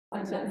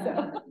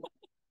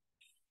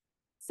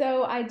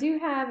So I do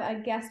have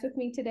a guest with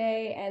me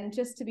today, and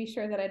just to be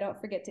sure that I don't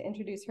forget to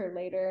introduce her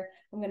later,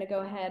 I'm going to go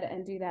ahead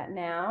and do that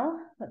now.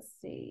 Let's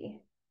see.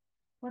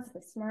 What's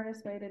the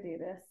smartest way to do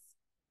this?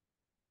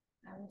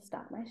 I will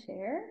stop my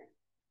share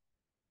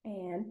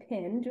and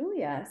pin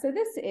Julia. So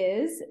this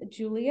is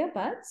Julia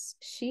Butts.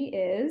 She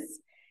is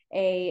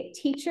a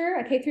teacher,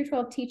 a K through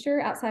 12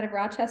 teacher outside of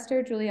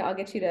Rochester. Julia, I'll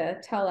get you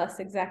to tell us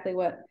exactly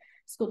what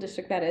school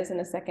district that is in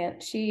a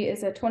second. She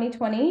is a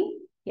 2020,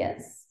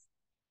 yes?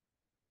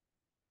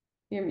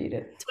 You're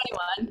muted.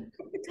 21.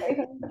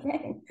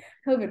 Okay.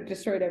 COVID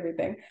destroyed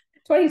everything.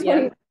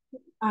 2020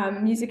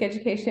 music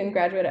education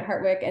graduate at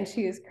Hartwick, and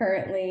she is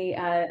currently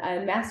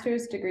a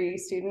master's degree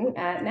student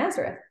at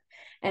Nazareth.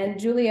 And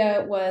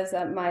Julia was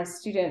my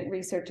student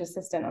research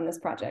assistant on this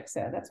project,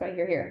 so that's why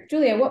you're here.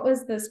 Julia, what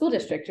was the school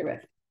district you're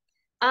with?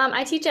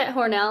 I teach at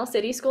Hornell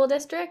City School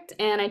District,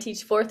 and I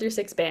teach 4th through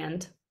 6th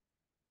band.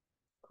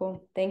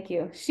 Cool, thank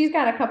you. She's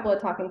got a couple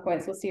of talking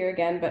points. We'll see her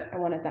again, but I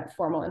wanted that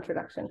formal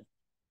introduction.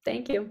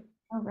 Thank you.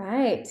 All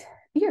right,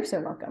 you're so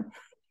welcome.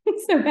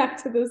 So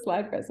back to the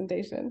slide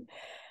presentation.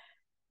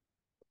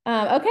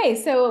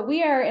 Okay, so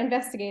we are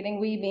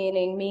investigating, we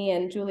meaning me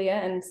and Julia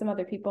and some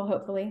other people,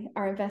 hopefully,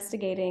 are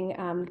investigating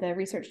the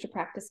research to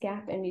practice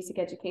gap in music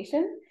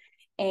education.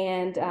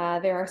 And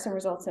there are some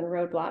results and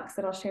roadblocks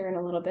that I'll share in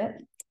a little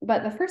bit.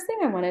 But the first thing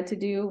I wanted to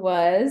do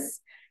was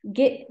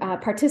get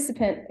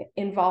participant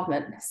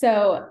involvement.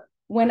 So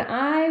when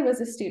I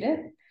was a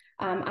student,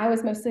 I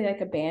was mostly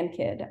like a band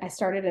kid. I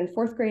started in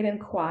 4th grade in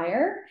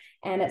choir,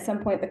 and at some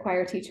point the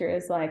choir teacher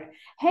is like,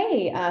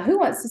 hey, who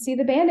wants to see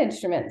the band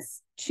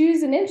instruments?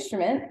 Choose an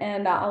instrument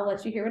and I'll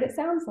let you hear what it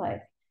sounds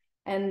like.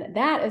 And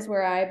that is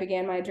where I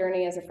began my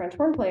journey as a French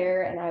horn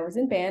player, and I was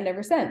in band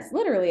ever since,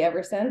 literally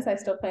ever since. I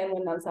still play in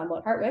wind ensemble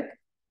at Hartwick.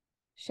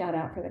 Shout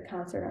out for the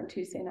concert on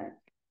Tuesday night.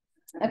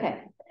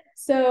 Okay.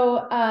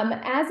 So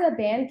as a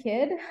band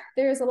kid,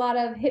 there's a lot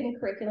of hidden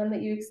curriculum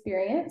that you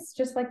experience,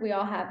 just like we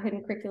all have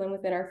hidden curriculum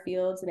within our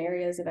fields and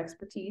areas of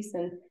expertise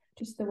and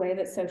just the way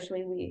that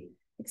socially we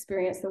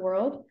experience the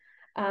world.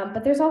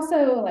 But there's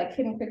also like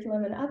hidden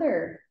curriculum in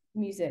other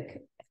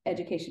music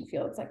education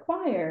fields like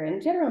choir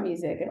and general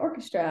music and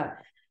orchestra.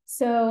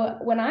 So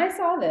when I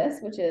saw this,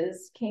 which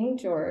is King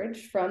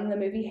George from the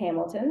movie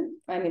Hamilton,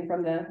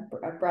 from the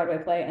Broadway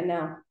play and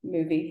now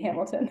movie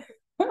Hamilton,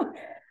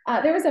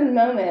 there was a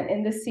moment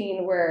in the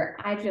scene where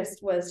I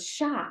just was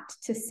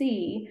shocked to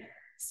see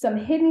some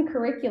hidden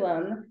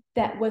curriculum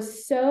that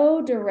was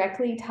so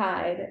directly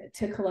tied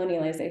to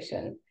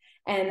colonialization.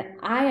 And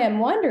I am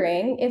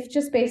wondering if,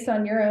 just based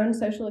on your own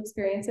social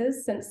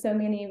experiences, since so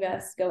many of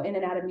us go in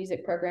and out of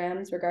music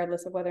programs,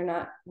 regardless of whether or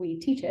not we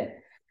teach it,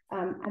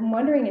 I'm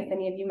wondering if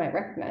any of you might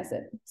recognize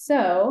it.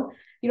 So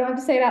you don't have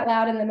to say it out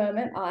loud in the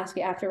moment. I'll ask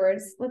you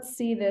afterwards. Let's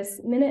see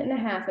this minute and a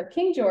half of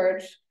King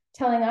George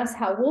telling us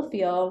how we'll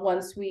feel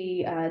once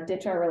we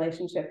ditch our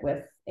relationship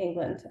with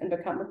England and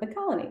become with the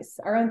colonies,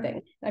 our own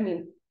thing.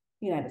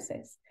 United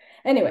States.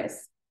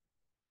 Anyways,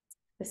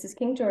 this is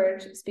King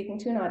George speaking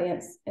to an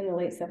audience in the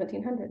late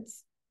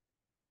 1700s.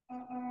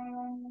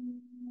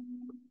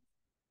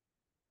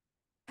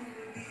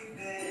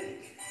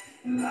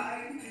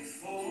 Like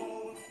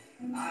before,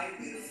 I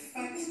will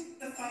fight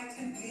the fight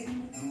and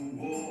win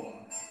the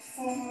war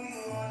for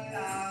your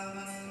love,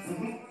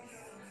 for your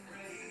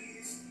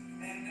praise,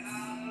 and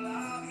I'll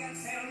love you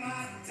till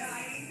my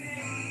dying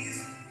days.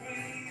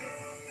 When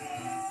you're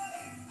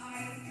gone,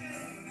 I'll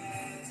get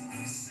mad,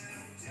 so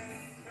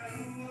don't grow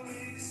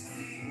away this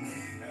thing.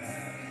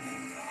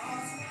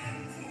 Cause when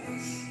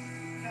push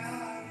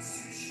comes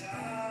to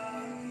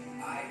shove,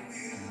 I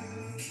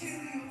will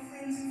kill your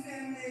friends and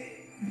family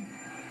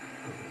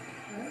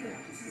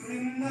to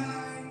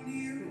remind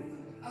you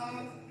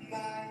of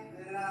my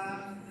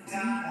love.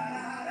 Da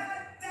da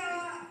da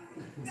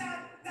da da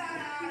da da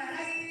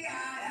da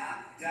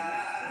da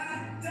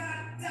da da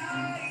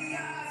da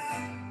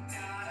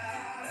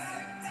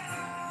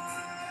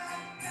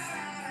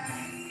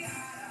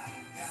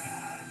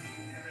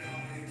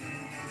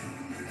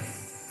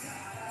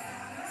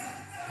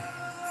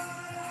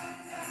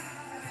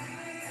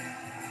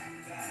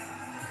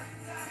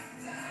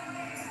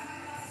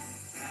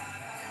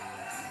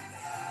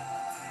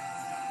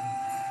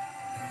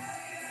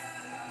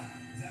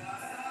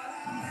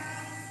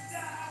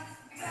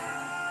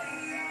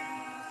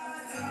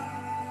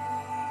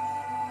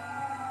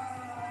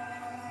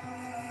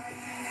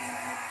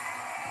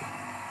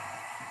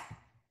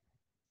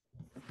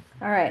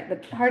All right, the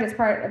hardest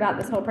part about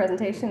this whole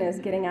presentation is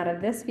getting out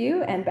of this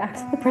view and back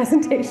to the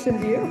presentation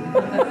view.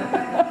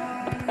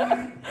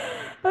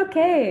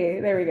 Okay,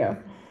 there we go.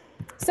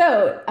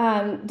 So,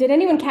 did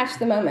anyone catch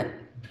the moment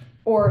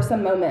or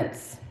some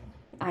moments?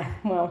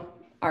 Well,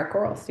 our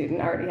choral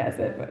student already has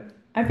it, but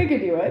I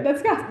figured you would.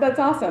 That's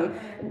awesome.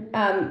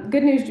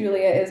 Good news,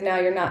 Julia, is now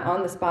you're not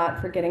on the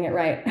spot for getting it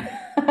right.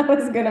 I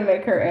was gonna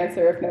make her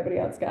answer if nobody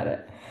else got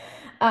it.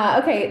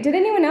 Okay, did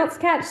anyone else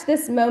catch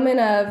this moment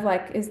of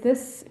like, is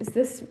this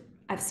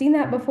I've seen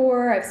that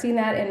before. I've seen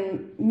that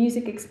in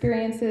music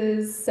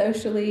experiences,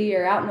 socially,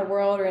 or out in the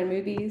world, or in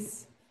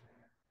movies.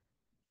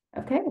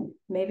 Okay,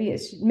 maybe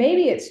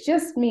it's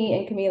just me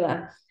and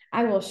Camila.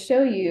 I will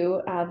show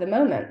you the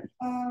moment.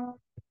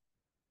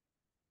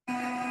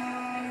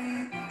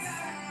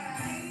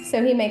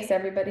 So he makes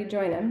everybody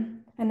join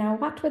him. And now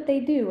watch what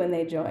they do when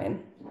they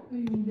join.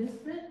 You mean this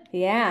bit?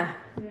 Yeah.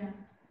 Yeah.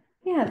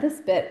 Yeah, this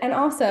bit. And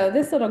also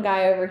this little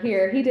guy over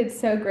here, he did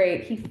so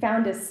great. He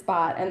found his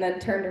spot and then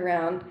turned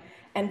around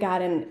and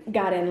got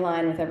in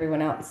line with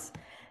everyone else.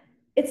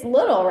 It's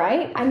little,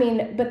 right? I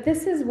mean, but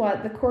this is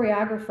what the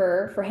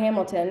choreographer for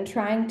Hamilton,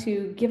 trying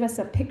to give us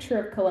a picture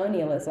of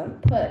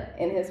colonialism, put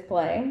in his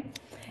play.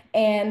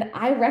 And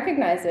I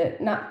recognize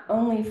it not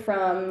only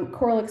from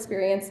choral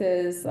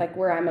experiences, like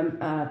where I'm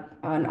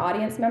an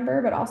audience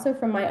member, but also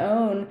from my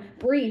own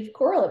brief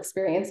choral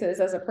experiences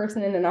as a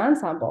person in an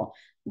ensemble.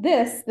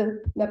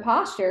 The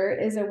posture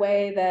is a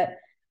way that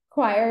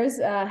choirs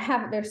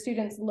have their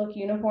students look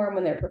uniform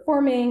when they're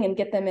performing and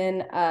get them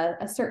in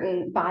a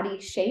certain body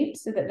shape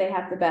so that they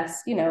have the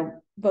best,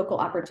 vocal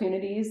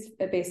opportunities,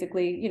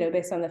 basically,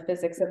 based on the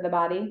physics of the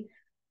body.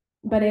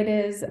 But it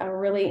is a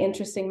really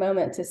interesting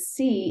moment to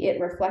see it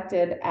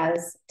reflected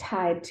as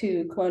tied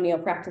to colonial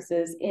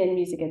practices in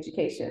music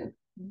education.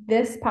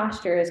 This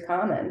posture is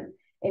common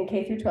in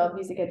K through 12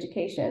 music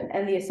education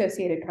and the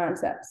associated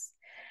concepts.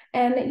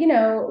 And,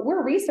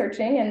 we're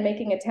researching and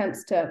making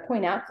attempts to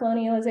point out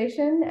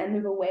colonialization and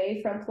move away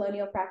from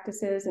colonial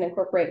practices and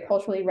incorporate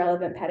culturally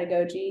relevant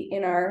pedagogy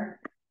in our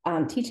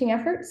teaching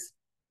efforts.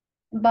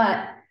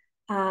 But,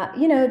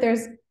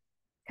 there's,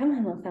 come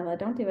on, little fella,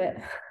 don't do it.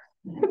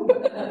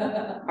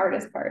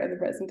 Hardest part of the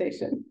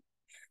presentation.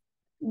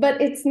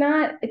 But it's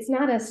not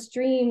a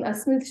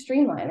smooth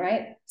streamline,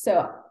 right?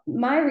 So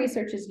my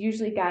research is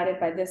usually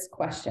guided by this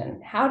question: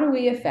 how do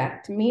we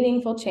affect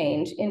meaningful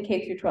change in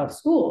K through 12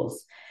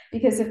 schools?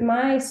 Because if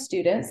my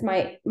students,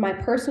 my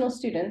personal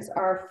students,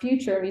 are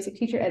future music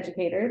teacher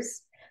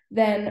educators,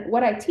 then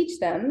what I teach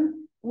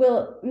them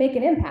will make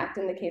an impact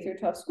in the K through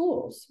 12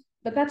 schools.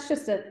 But that's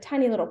just a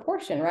tiny little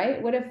portion,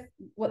 right?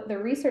 What the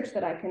research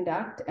that I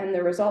conduct and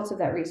the results of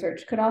that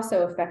research could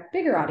also affect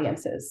bigger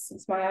audiences,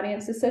 since my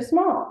audience is so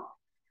small?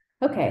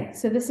 Okay,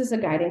 so this is a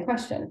guiding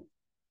question.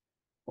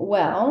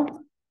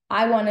 Well,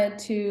 I wanted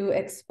to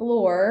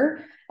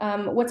explore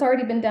what's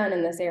already been done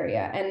in this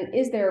area, and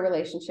is there a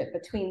relationship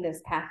between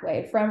this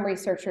pathway from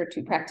researcher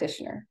to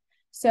practitioner?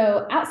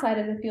 So outside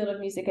of the field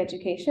of music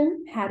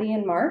education, Hattie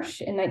and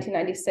Marsh in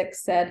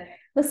 1996 said,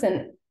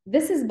 listen,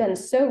 this has been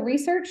so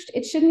researched,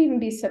 it shouldn't even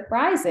be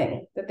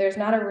surprising that there's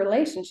not a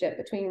relationship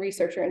between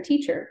researcher and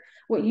teacher.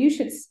 What you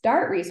should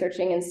start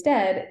researching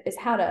instead is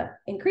how to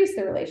increase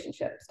the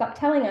relationship. Stop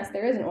telling us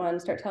there isn't one,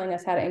 start telling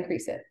us how to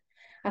increase it.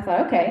 I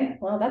thought, okay,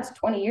 well, that's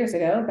 20 years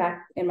ago,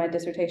 back in my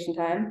dissertation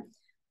time.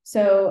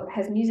 So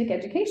has music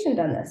education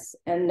done this?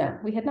 And no,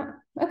 we had not.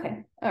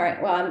 Okay, all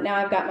right, well, now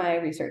I've got my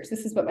research.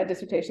 This is what my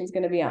dissertation is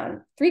going to be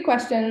on. 3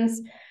 questions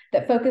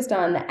that focused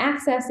on the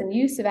access and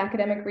use of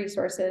academic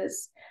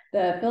resources,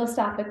 the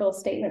philosophical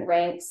statement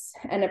ranks,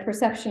 and a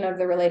perception of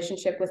the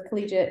relationship with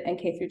collegiate and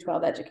K through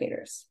 12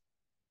 educators.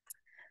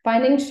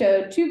 Findings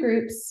showed 2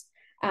 groups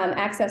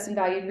accessed and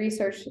valued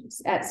research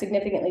at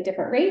significantly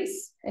different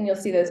rates, and you'll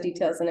see those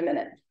details in a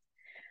minute.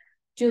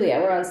 Julia,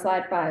 we're on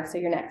slide 5, so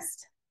you're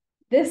next.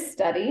 This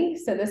study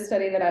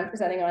that I'm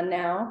presenting on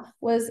now,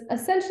 was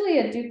essentially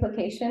a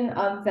duplication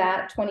of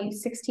that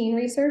 2016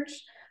 research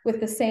with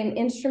the same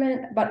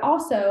instrument, but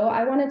also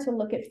I wanted to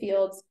look at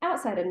fields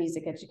outside of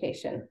music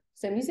education.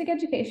 So music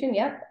education,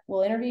 yep,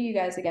 we'll interview you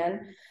guys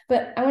again,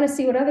 but I want to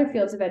see what other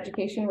fields of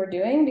education we're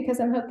doing,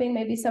 because I'm hoping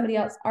maybe somebody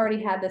else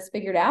already had this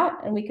figured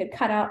out and we could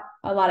cut out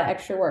a lot of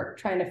extra work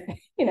trying to,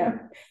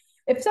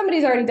 if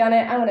somebody's already done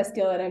it, I want to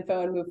steal that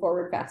info and move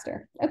forward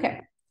faster.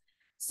 Okay.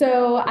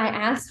 So I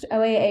asked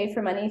OAA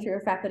for money through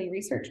a faculty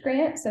research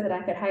grant so that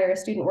I could hire a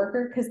student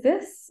worker, because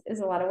this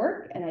is a lot of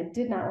work and I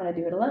did not want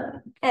to do it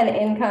alone. And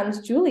in comes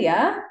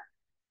Julia.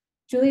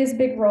 Julia's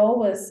big role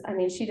was,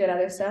 she did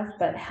other stuff,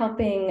 but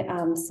helping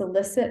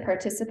solicit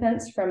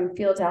participants from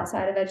fields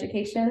outside of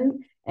education.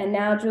 And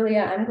now,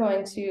 Julia, I'm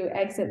going to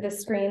exit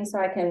this screen so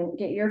I can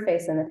get your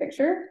face in the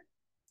picture.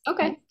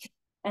 Okay.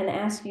 And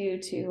ask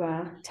you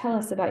to tell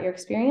us about your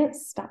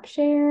experience. Stop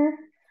share.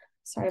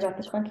 Sorry about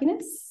the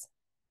clunkiness.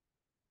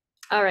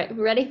 All right,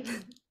 ready?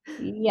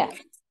 Yes.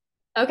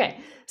 Okay,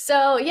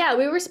 so yeah,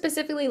 we were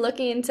specifically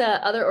looking into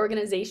other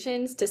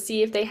organizations to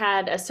see if they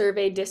had a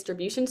survey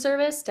distribution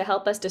service to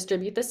help us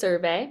distribute the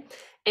survey.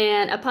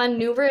 And upon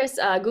numerous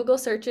Google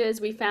searches,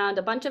 we found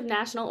a bunch of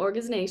national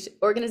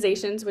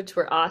organizations, which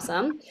were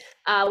awesome.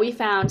 We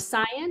found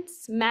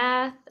science,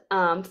 math,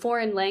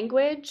 foreign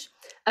language,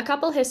 a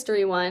couple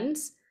history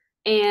ones,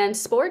 and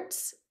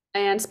sports,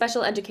 and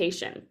special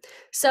education.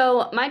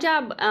 So my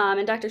job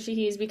and Dr.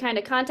 Sheehy's, we kind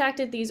of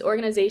contacted these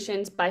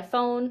organizations by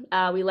phone.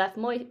 We left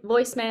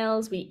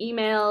voicemails, we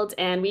emailed,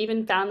 and we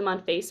even found them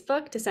on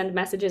Facebook to send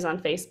messages on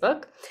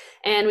Facebook.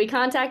 And we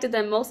contacted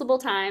them multiple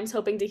times,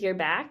 hoping to hear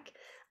back.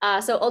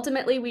 So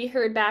ultimately, we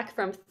heard back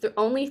from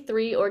only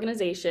 3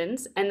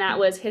 organizations, and that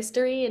was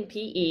history and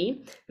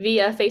PE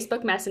via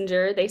Facebook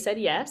Messenger. They said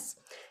yes.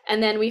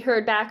 And then we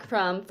heard back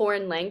from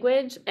foreign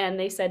language, and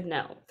they said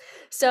no.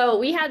 So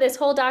we had this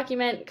whole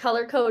document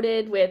color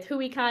coded with who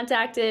we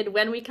contacted,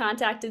 when we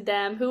contacted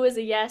them, who was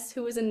a yes,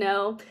 who was a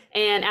no.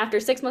 And after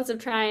 6 months of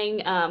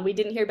trying, we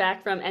didn't hear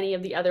back from any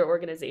of the other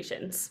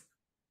organizations.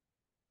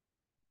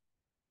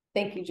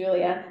 Thank you,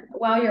 Julia.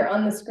 While you're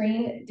on the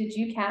screen, did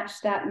you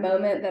catch that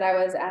moment that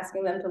I was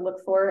asking them to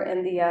look for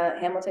in the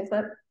Hamilton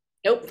clip?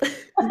 Nope.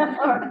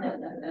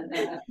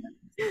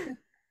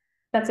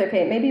 That's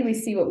okay. Maybe we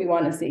see what we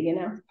want to see, you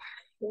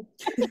know?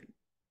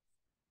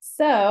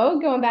 So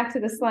going back to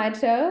the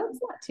slideshow,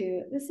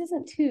 this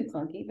isn't too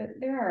clunky, but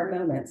there are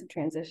moments of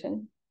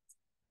transition.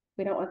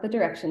 We don't want the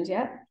directions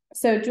yet.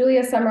 So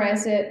Julia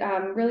summarized it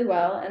really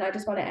well. And I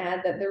just want to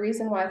add that the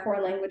reason why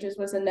foreign languages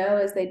was a no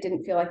is they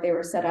didn't feel like they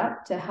were set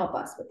up to help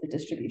us with the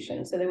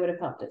distribution. So they would have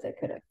helped if they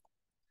could have.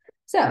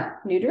 So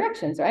new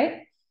directions,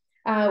 right?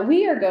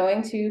 We are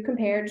going to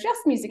compare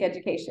just music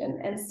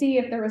education and see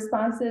if the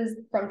responses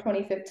from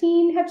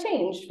 2015 have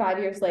changed 5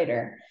 years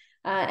later.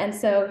 And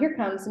so here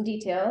comes some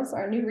details.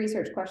 Our new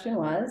research question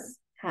was,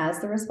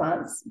 has the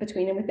response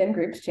between and within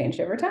groups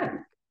changed over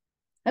time?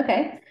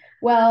 Okay,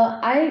 well,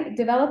 I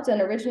developed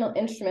an original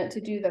instrument to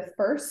do the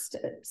first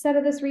set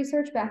of this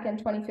research back in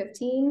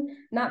 2015,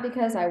 not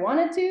because I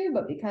wanted to,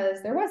 but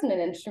because there wasn't an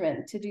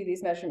instrument to do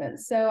these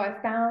measurements. So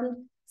I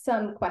found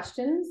some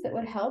questions that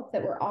would help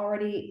that were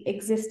already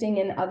existing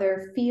in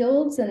other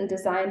fields and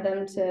designed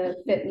them to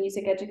fit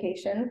music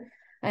education.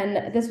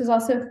 And this was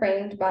also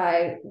framed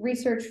by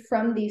research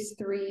from these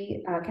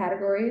 3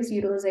 categories: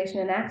 utilization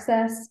and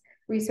access,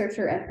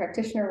 researcher and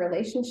practitioner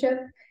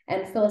relationship,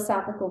 and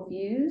philosophical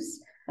views.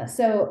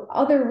 So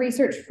other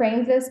research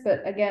framed this,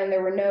 but again,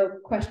 there were no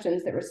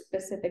questions that were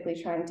specifically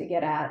trying to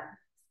get at,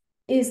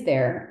 is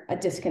there a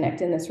disconnect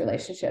in this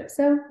relationship?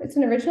 So it's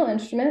an original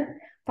instrument,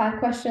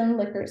 5-question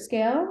Likert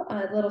scale.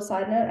 A little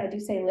side note, I do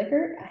say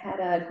Likert. I had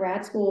a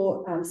grad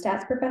school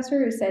stats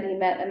professor who said he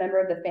met a member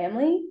of the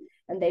family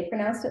and they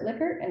pronounced it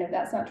Likert. And if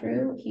that's not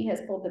true, he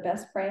has pulled the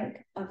best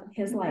prank of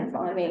his life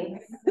on me.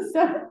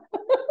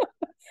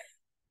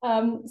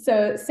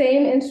 So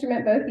same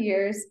instrument both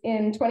years.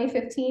 In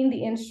 2015,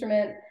 the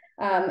instrument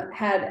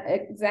had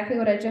exactly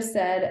what I just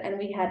said, and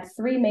we had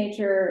 3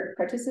 major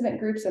participant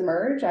groups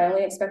emerge. I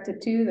only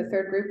expected 2. The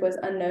 3rd group was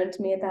unknown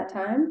to me at that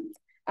time.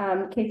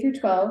 K through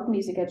 12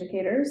 music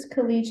educators,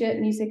 collegiate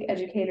music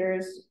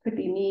educators, could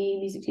be me,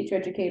 music teacher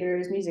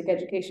educators, music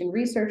education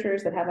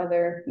researchers that have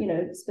other,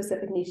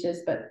 specific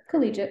niches, but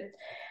collegiate.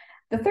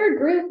 The 3rd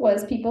group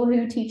was people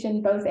who teach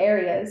in both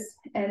areas.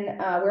 And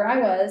where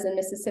I was in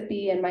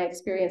Mississippi and my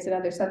experience in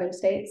other southern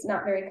states,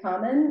 not very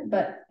common,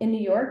 but in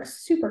New York,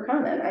 super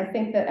common. I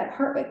think that at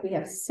Hartwick, we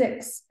have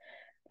 6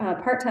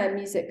 part-time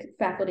music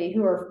faculty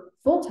who are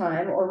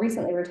full-time or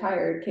recently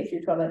retired K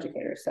through 12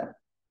 educators. So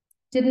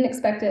didn't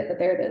expect it, but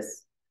there it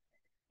is.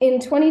 In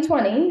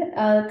 2020,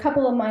 a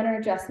couple of minor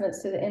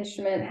adjustments to the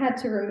instrument. Had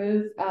to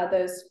remove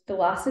those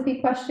philosophy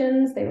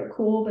questions. They were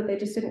cool, but they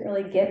just didn't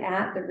really get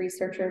at the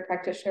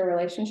researcher-practitioner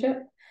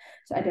relationship.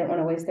 So I didn't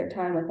want to waste their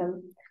time with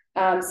them.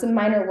 Some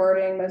minor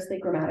wording, mostly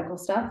grammatical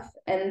stuff.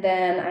 And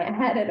then I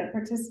added a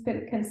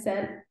participant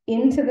consent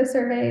into the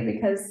survey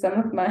because some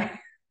of my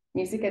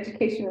music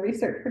education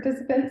research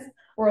participants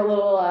were a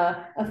little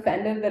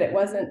offended that it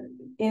wasn't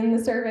in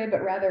the survey,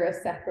 but rather a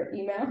separate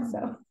email.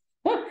 So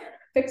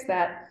fix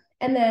that.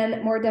 And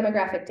then more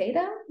demographic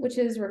data, which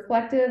is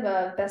reflective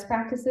of best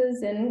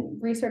practices in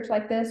research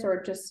like this,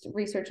 or just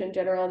research in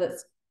general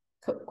that's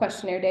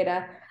questionnaire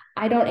data.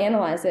 I don't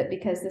analyze it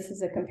because this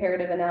is a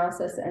comparative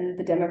analysis and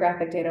the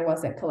demographic data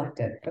wasn't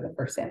collected for the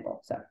first sample.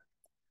 So,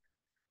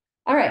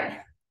 all right,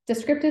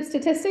 descriptive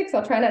statistics.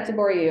 I'll try not to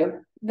bore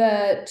you.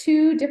 The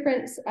 2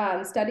 different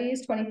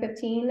studies,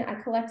 2015, I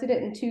collected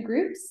it in 2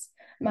 groups.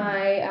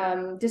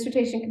 My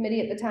dissertation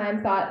committee at the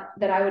time thought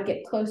that I would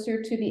get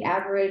closer to the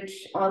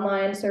average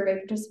online survey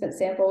participant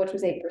sample, which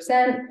was 8%.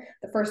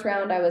 The first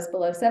round, I was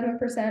below 7%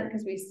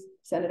 because we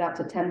sent it out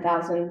to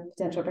 10,000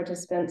 potential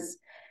participants.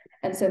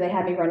 And so they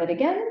had me run it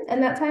again.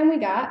 And that time we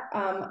got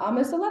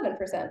almost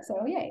 11%.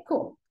 So yay,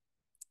 cool.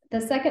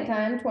 The second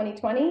time,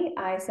 2020,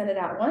 I sent it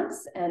out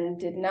once and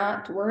did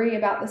not worry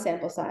about the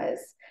sample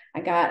size.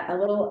 I got a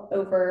little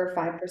over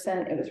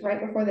 5%. It was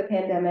right before the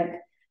pandemic.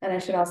 And I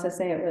should also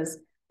say it was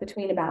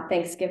between about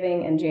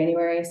Thanksgiving and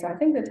January. So I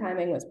think the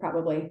timing was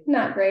probably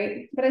not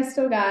great, but I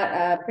still got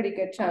a pretty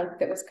good chunk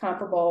that was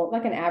comparable,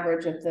 like an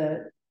average of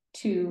the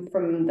 2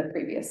 from the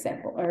previous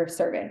sample or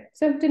survey.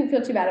 So didn't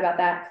feel too bad about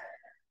that.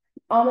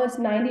 Almost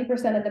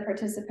 90% of the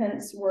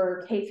participants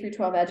were K through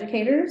 12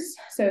 educators.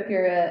 So if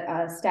you're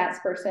a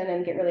stats person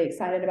and get really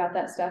excited about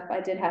that stuff,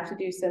 I did have to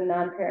do some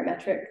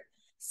non-parametric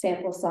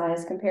sample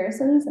size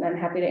comparisons, and I'm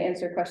happy to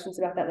answer questions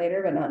about that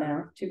later, but not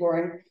now, too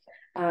boring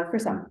for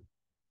some.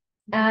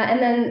 And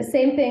then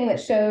same thing that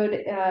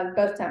showed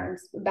both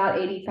times, about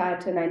 85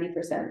 to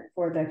 90%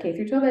 for the K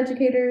through 12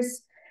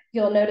 educators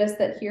You'll notice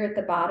that here at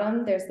the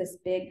bottom, there's this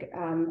big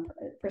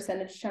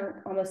percentage chunk,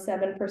 almost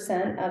 7%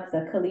 of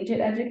the collegiate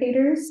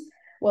educators.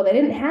 Well, they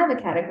didn't have a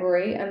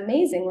category.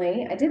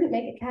 Amazingly, I didn't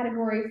make a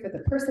category for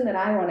the person that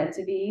I wanted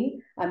to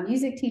be, a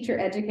music teacher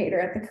educator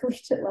at the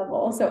collegiate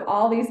level. So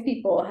all these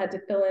people had to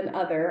fill in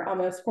other,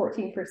 almost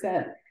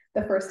 14%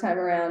 the first time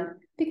around,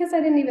 because I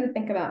didn't even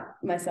think about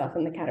myself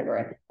in the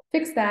category.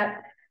 Fix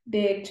that.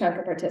 Big chunk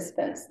of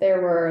participants.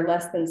 There were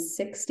less than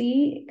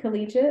 60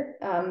 collegiate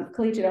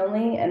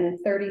only, and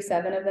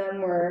 37 of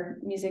them were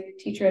music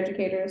teacher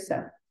educators.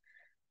 So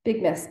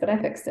big miss, but I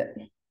fixed it.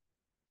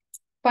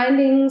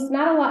 Findings,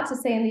 not a lot to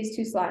say in these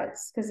 2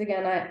 slides, because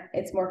again,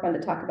 it's more fun to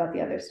talk about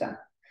the other stuff.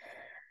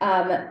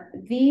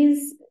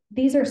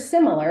 These are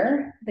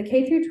similar. The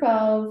K through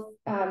 12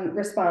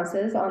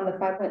 responses on the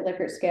 5-point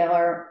Likert scale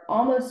are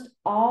almost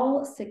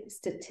all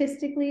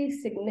statistically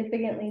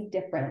significantly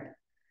different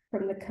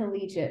from the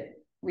collegiate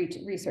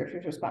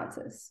researchers'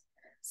 responses.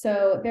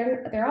 So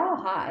they're all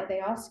high.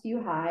 They all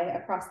skew high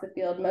across the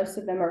field. Most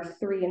of them are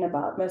 3 and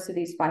above, most of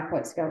these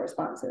 5-point scale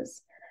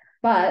responses.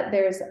 But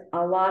there's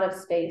a lot of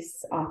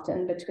space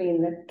often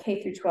between the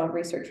K through 12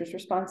 researchers'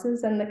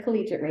 responses and the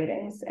collegiate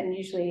ratings. And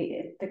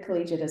usually the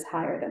collegiate is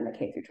higher than the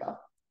K through 12.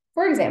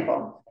 For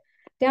example,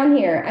 down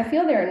here, I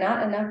feel there are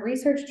not enough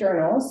research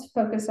journals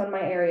focused on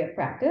my area of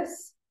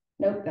practice.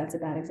 Nope, that's a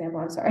bad example.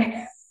 I'm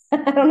sorry.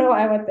 I don't know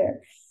why I went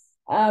there.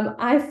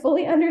 I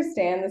fully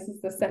understand, this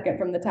is the second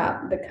from the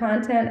top, the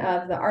content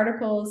of the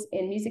articles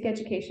in music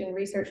education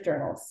research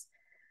journals.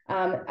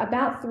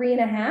 About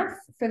 3.5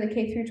 for the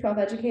K through 12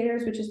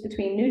 educators, which is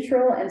between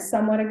neutral and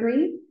somewhat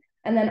agree,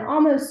 and then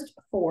almost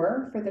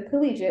 4 for the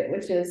collegiate,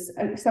 which is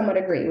somewhat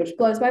agree, which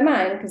blows my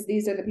mind because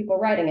these are the people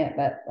writing it,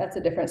 but that's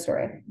a different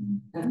story.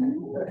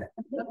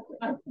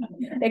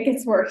 It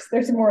gets worse.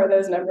 There's more of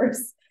those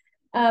numbers.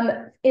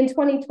 In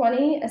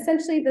 2020,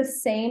 essentially the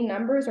same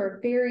numbers or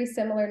very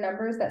similar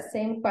numbers. That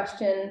same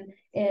question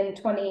in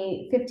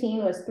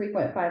 2015 was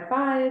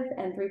 3.55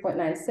 and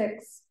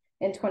 3.96.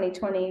 In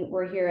 2020,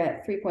 we're here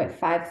at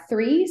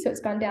 3.53, so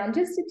it's gone down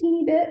just a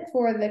teeny bit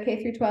for the K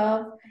through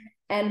 12,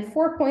 and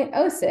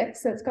 4.06,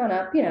 so it's gone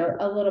up,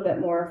 a little bit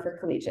more for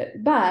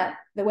collegiate. But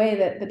the way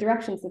that the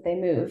directions that they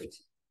moved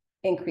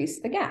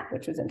increased the gap,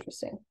 which was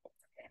interesting.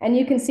 And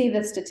you can see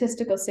the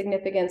statistical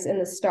significance in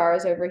the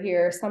stars over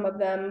here. Some of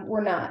them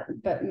were not,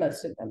 but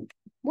most of them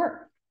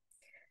were.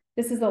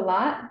 This is a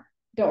lot.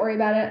 Don't worry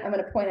about it. I'm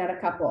going to point out a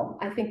couple.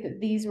 I think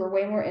that these were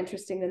way more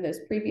interesting than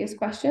those previous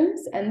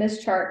questions. And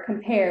this chart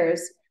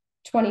compares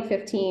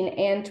 2015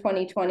 and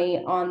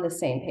 2020 on the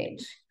same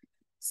page.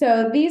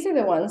 So these are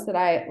the ones that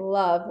I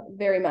love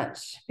very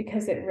much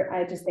because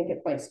I just think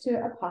it points to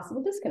a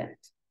possible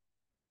disconnect.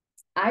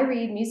 I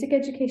read music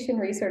education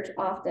research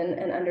often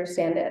and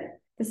understand it.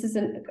 This is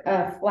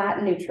a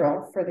flat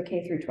neutral for the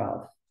K through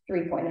 12,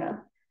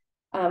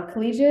 3.0.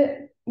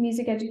 Collegiate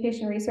music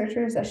education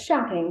researchers, a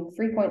shocking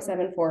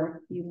 3.74.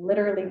 You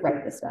literally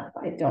write this stuff.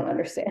 I don't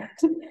understand.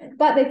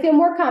 But they feel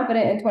more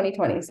confident in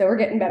 2020, so we're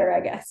getting better,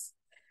 I guess.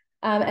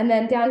 And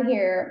then down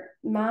here,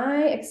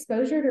 my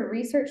exposure to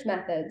research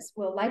methods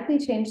will likely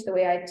change the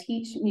way I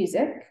teach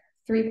music,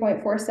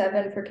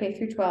 3.47 for K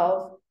through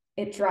 12.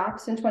 It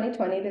drops in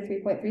 2020 to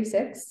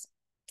 3.36.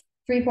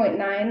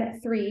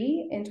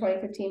 3.93 in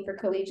 2015 for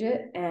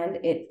collegiate, and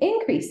it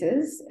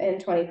increases in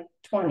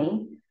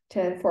 2020 to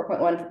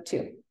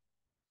 4.12.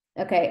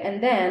 Okay,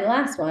 and then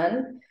last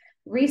one,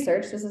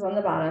 research, this is on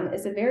the bottom,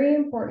 is a very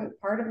important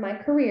part of my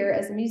career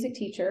as a music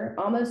teacher,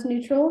 almost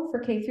neutral for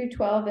K through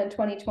 12 in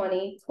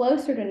 2020,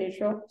 closer to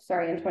neutral,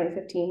 in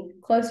 2015,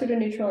 closer to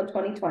neutral in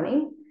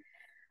 2020.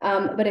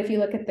 But if you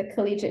look at the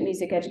collegiate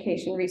music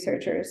education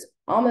researchers,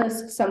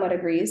 almost somewhat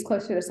agrees,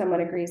 closer to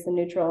somewhat agrees than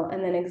neutral,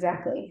 and then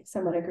exactly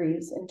somewhat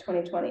agrees in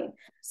 2020.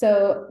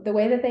 So the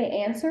way that they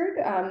answered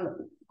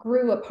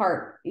grew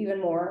apart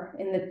even more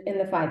in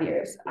the 5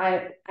 years.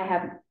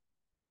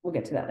 We'll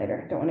get to that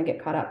later. Don't want to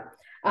get caught up.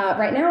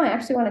 Right now, I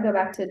actually want to go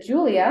back to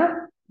Julia.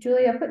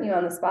 Julia, putting you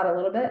on the spot a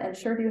little bit, and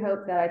sure do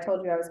hope that I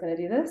told you I was going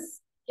to do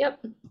this. Yep.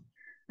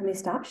 Let me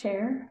stop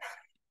share.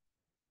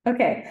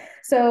 Okay,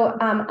 so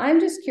I'm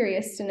just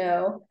curious to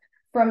know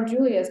from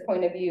Julia's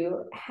point of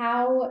view,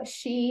 how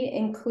she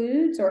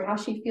includes or how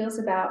she feels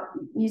about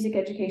music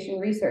education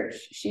research.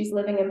 She's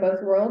living in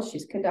both worlds.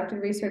 She's conducted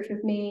research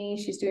with me.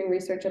 She's doing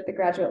research at the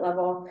graduate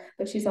level,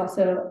 but she's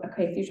also a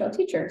K through 12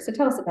 teacher. So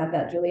tell us about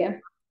that, Julia.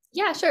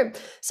 Yeah, sure.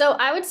 So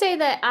I would say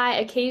that I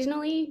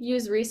occasionally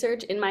use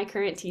research in my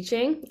current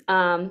teaching.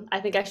 I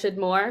think I should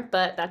more,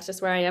 but that's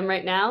just where I am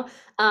right now.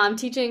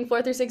 Teaching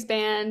 4 through 6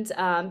 band,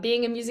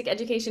 being a music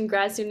education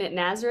grad student at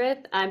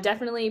Nazareth, I'm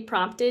definitely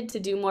prompted to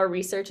do more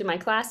research in my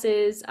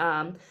classes.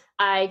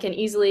 I can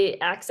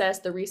easily access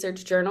the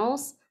research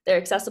journals. They're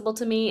accessible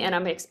to me and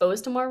I'm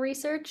exposed to more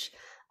research.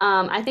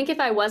 I think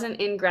if I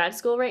wasn't in grad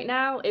school right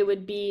now, it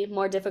would be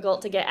more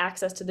difficult to get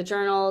access to the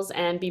journals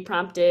and be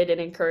prompted and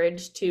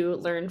encouraged to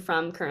learn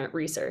from current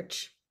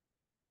research.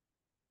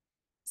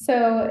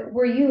 So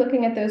were you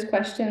looking at those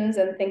questions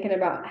and thinking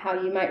about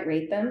how you might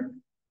rate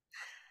them?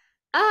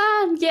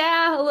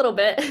 Yeah, a little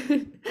bit.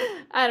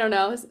 I don't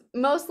know.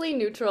 Mostly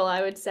neutral,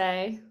 I would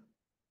say.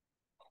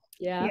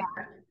 Yeah.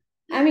 Yeah.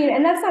 I mean,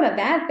 and that's not a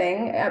bad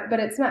thing, but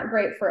it's not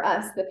great for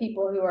us, the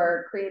people who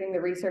are creating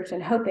the research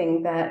and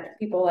hoping that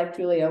people like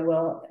Julia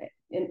will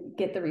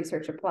get the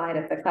research applied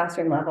at the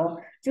classroom level.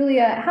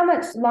 Julia, how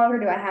much longer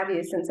do I have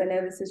you, since I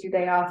know this is your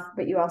day off,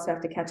 but you also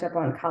have to catch up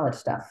on college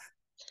stuff?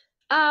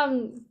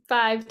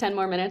 5, 10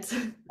 more minutes.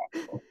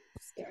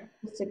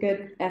 Just a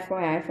good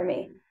FYI for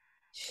me.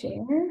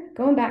 Share.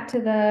 Going back to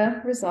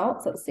the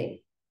results, let's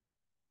see.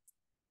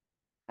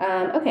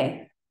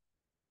 Okay.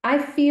 I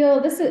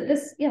feel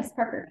this, yes,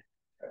 Parker.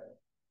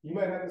 You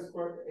might have this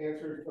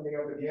answer coming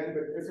up at the end,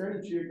 but is there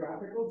any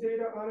geographical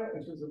data on it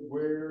in terms of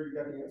where you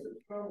got the answers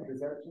from? Does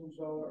that change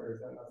at all, or is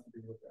that not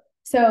something looked at?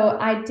 So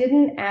I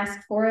didn't ask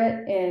for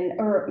it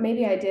or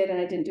maybe I did and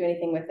I didn't do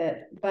anything with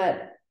it.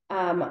 But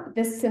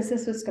since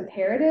this was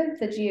comparative,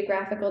 the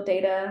geographical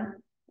data,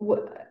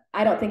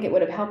 I don't think it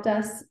would have helped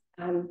us.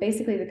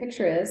 Basically, the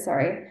picture is,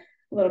 sorry,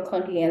 a little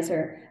clunky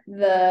answer.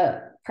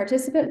 The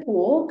participant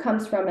pool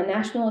comes from a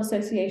National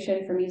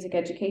Association for Music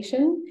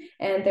Education,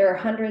 and there are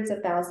hundreds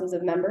of thousands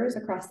of members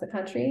across the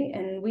country,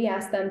 and we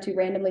asked them to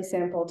randomly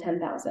sample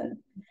 10,000.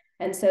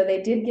 And so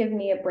they did give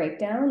me a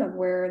breakdown of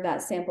where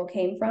that sample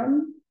came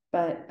from,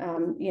 but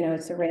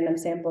it's a random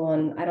sample,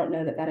 and I don't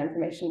know that that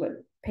information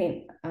would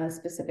paint a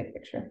specific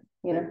picture,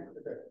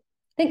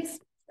 Thanks.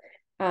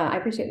 I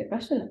appreciate the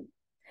question.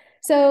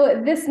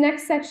 So this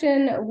next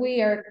section,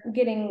 we are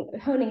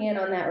honing in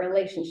on that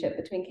relationship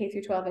between K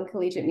through 12 and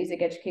collegiate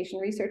music education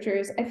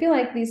researchers. I feel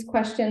like these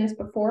questions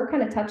before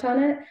kind of touch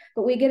on it,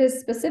 but we get as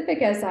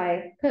specific as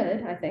I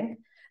could, I think.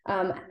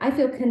 I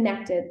feel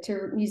connected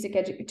to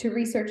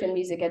research and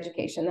music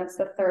education. That's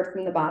the third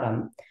from the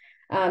bottom.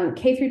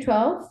 K through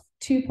 12,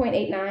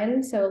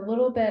 2.89, so a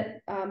little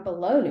bit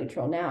below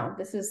neutral now.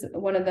 This is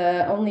one of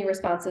the only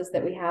responses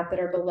that we have that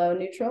are below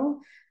neutral.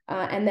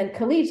 And then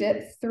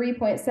collegiate,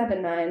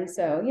 3.79.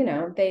 So,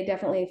 they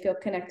definitely feel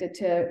connected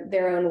to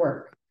their own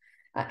work.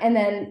 And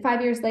then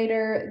 5 years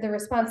later, the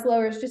response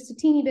lowers just a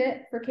teeny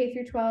bit for K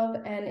through 12,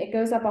 and it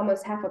goes up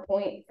almost half a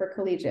point for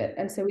collegiate.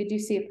 And so we do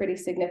see a pretty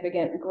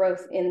significant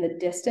growth in the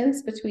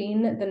distance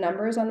between the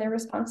numbers on their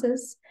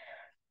responses.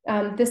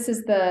 This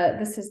is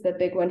the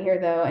big one here,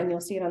 though, and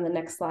you'll see it on the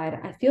next slide.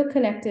 I feel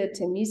connected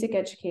to music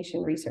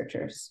education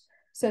researchers.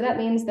 So that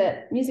means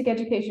that music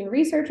education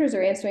researchers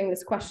are answering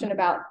this question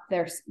about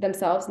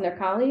themselves and their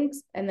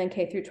colleagues, and then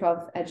K through 12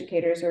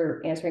 educators are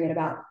answering it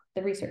about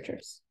the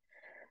researchers.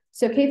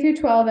 So K through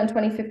 12 in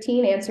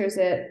 2015 answers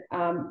it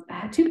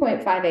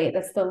 2.58.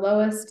 That's the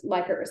lowest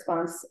Likert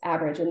response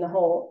average in the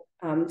whole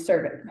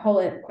survey,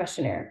 whole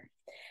questionnaire.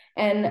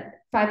 And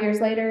 5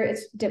 years later,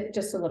 it's dipped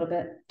just a little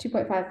bit,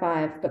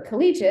 2.55. But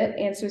collegiate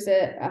answers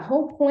it a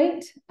whole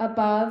point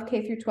above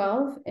K through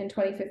 12 in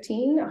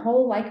 2015, a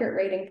whole Likert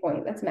rating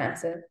point. That's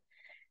massive.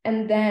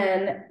 And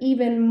then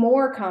even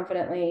more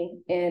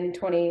confidently in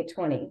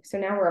 2020. So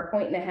now we're a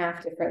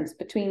 1.5 difference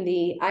between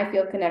the I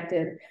feel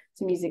connected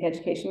to music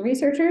education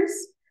researchers.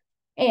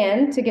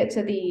 And to get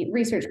to the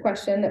research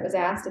question that was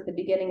asked at the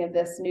beginning of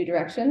this New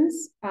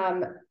Directions,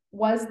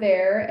 was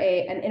there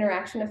an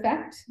interaction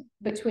effect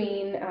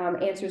between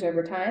answers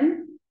over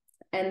time?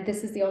 And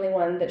this is the only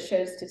one that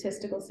shows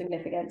statistical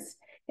significance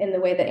in the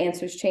way that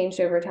answers changed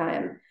over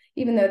time,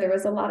 even though there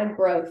was a lot of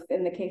growth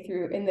in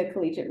the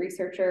collegiate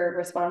researcher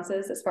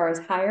responses as far as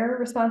higher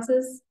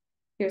responses.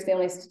 Here's the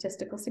only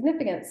statistical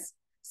significance.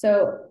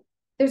 So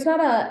there's not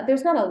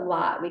a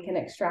lot we can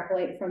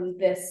extrapolate from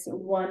this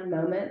one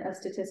moment of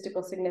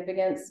statistical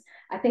significance.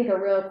 I think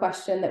a real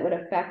question that would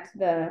affect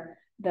the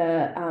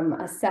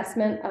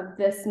assessment of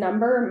this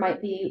number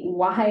might be,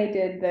 why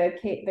did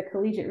the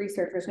collegiate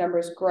researchers'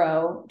 numbers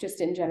grow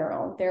just in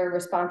general? Their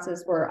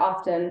responses were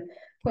often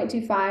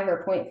 0.25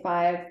 or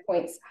 0.5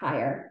 points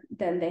higher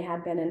than they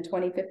had been in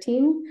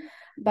 2015.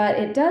 But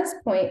it does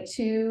point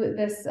to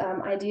this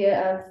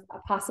idea of a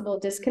possible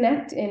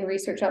disconnect in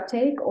research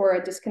uptake, or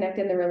a disconnect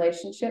in the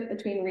relationship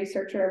between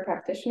researcher and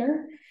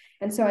practitioner.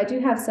 And so I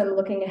do have some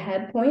looking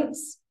ahead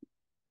points.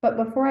 But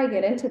before I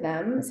get into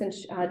them,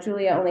 since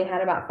Julia only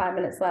had about 5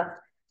 minutes left,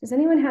 does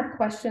anyone have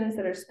questions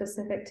that are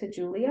specific to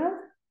Julia?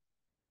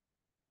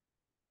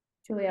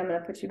 Julia, I'm going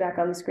to put you back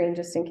on the screen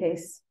just in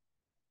case.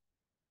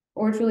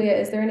 Or Julia,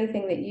 is there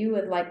anything that you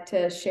would like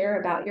to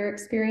share about your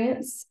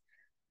experience,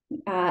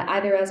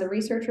 either as a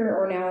researcher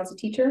or now as a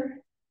teacher?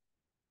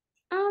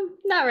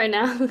 Not right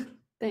now.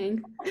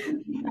 Thanks.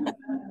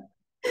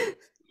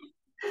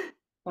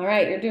 All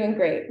right, you're doing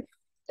great.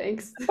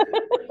 Thanks.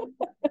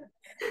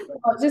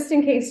 Well, just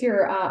in case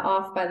you're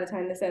off by the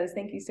time this ends,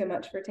 thank you so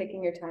much for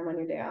taking your time on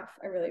your day off.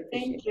 I really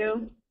appreciate it. Thank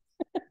you.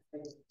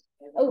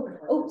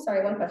 Oh,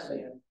 sorry, one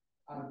question.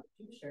 Can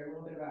you share a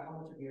little bit about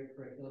how much of your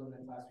curriculum in the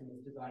classroom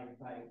is designed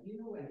by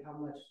you, and how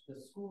much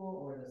the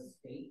school or the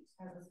state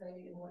has a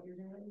say in what you're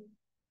doing?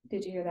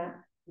 Did you hear that?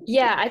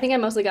 Yeah, I think I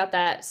mostly got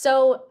that.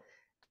 So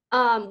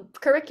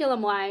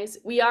Curriculum wise,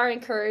 we are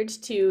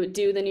encouraged to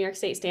do the New York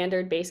State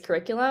standard based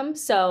curriculum.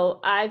 So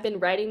I've been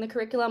writing the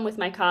curriculum with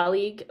my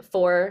colleague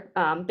for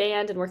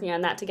band and working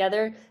on that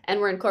together, and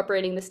we're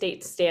incorporating the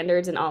state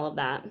standards and all of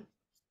that.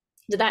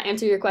 Did that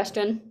answer your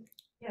question?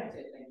 Yeah,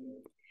 thank you.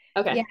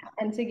 Okay. Yeah,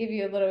 and to give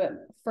you a little bit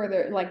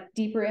further, like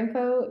deeper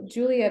info,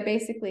 Julia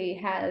basically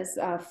has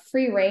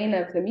free reign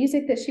of the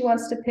music that she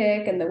wants to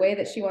pick and the way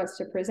that she wants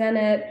to present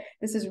it.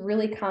 This is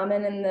really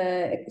common in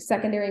the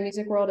secondary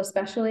music world,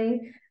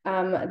 especially.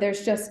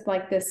 There's just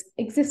like this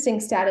existing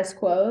status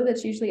quo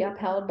that's usually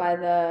upheld by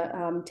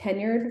the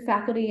tenured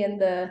faculty in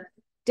the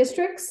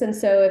districts. And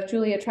so if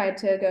Julia tried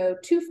to go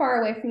too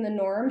far away from the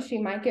norm, she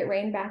might get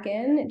reined back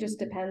in. It just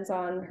depends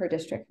on her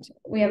district.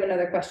 We have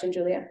another question,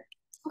 Julia.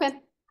 Okay.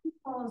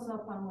 Follows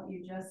up on what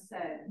you just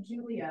said.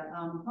 Julia,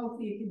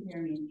 hopefully you can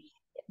hear me.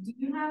 Do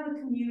you have a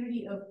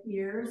community of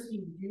peers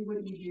who do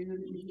what you do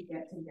that you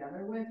get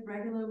together with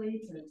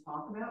regularly to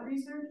talk about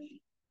research?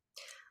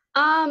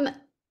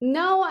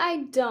 No,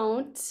 I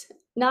don't.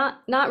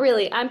 Not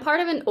really. I'm part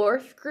of an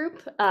ORF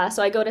group,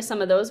 so I go to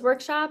some of those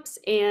workshops,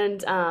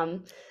 and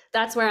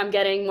that's where I'm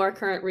getting more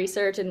current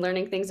research and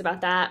learning things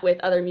about that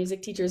with other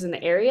music teachers in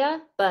the area,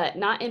 but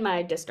not in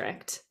my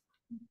district.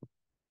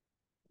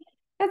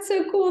 That's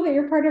so cool that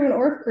you're part of an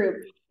ORF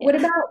group. Yeah. What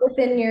about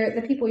within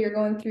the people you're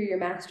going through your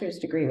master's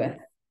degree with?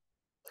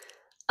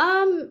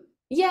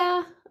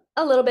 Yeah,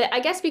 a little bit. I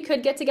guess we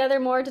could get together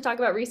more to talk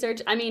about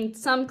research. I mean,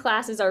 some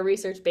classes are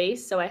research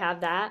based, so I have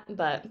that,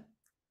 but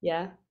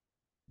yeah.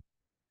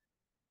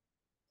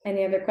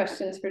 Any other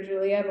questions for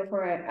Julia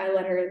before I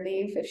let her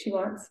leave if she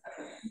wants?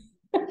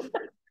 Good.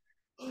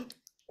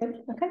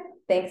 Okay.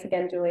 Thanks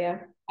again,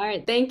 Julia. All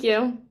right, thank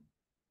you.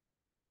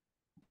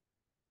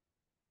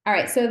 All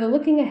right, so the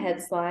looking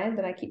ahead slide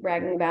that I keep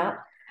bragging about.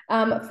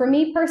 For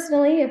me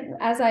personally,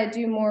 as I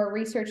do more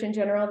research in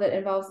general that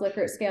involves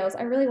Likert scales,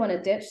 I really want to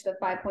ditch the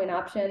 5-point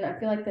option. I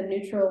feel like the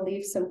neutral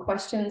leaves some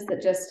questions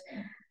that just,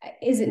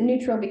 is it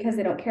neutral because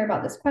they don't care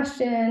about this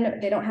question?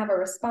 They don't have a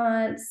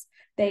response.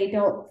 They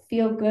don't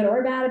feel good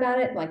or bad about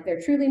it, like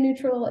they're truly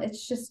neutral.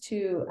 It's just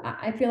too,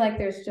 I feel like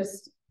there's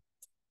just,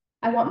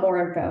 I want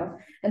more info.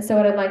 And so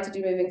what I'd like to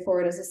do moving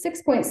forward is a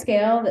 6-point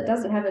scale that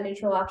doesn't have a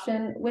neutral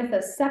option with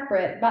a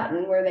separate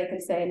button where they can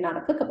say not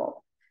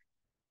applicable.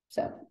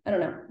 So I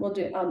don't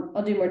know,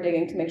 I'll do more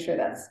digging to make sure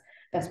that's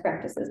best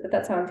practices, but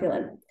that's how I'm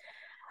feeling.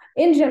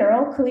 In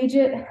general,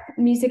 collegiate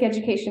music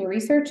education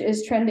research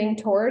is trending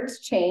towards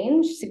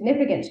change,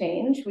 significant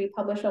change. We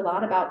publish a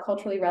lot about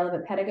culturally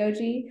relevant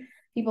pedagogy.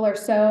 People are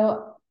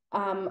so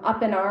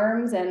up in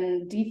arms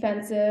and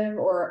defensive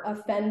or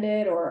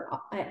offended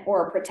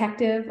or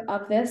protective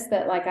of this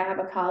that, like, I have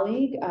a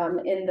colleague on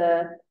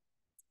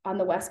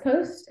the West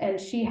Coast, and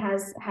she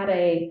has had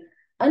a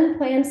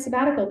unplanned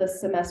sabbatical this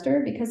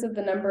semester because of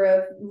the number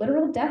of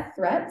literal death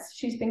threats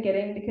she's been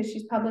getting because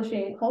she's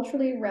publishing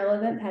culturally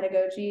relevant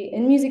pedagogy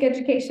in music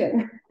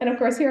education. And of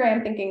course, here I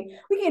am thinking,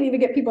 we can't even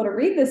get people to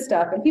read this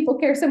stuff, and people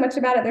care so much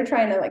about it, they're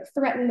trying to like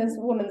threaten this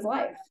woman's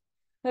life.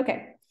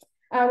 Okay.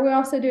 We're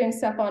also doing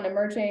stuff on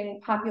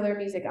emerging popular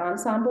music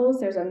ensembles.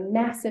 There's a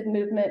massive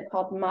movement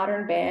called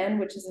modern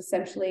band, which is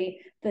essentially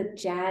the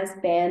jazz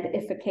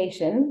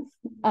bandification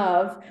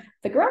of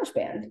the garage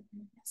band.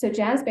 So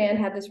jazz band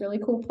had this really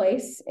cool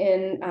place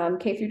in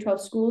K through 12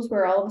 schools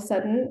where all of a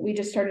sudden we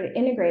just started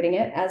integrating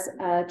it as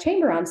a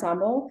chamber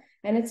ensemble,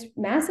 and it's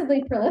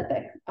massively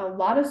prolific. There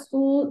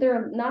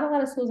are not a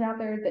lot of schools out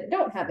there that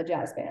don't have a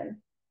jazz band.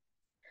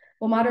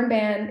 Well, modern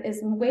band is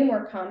way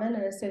more common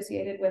and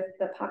associated with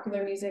the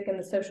popular music and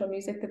the social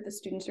music that the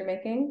students are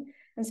making.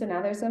 And so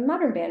now there's a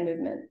modern band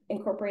movement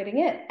incorporating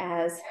it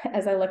as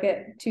I look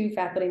at 2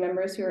 faculty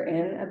members who are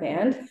in a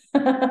band.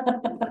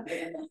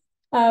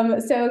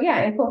 So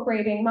yeah,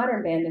 incorporating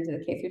modern band into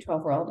the K through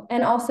 12 world.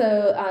 And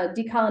also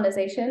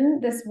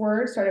decolonization. This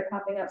word started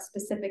popping up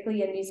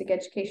specifically in music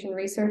education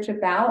research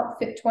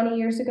about 20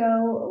 years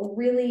ago,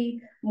 really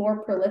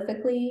more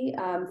prolifically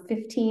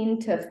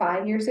 15 to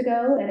 5 years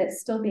ago, and it's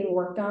still being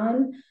worked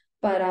on.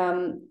 But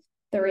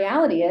the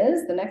reality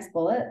is, the next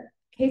bullet,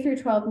 K through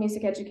 12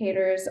 music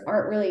educators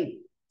aren't really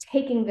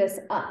taking this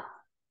up.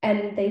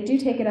 And they do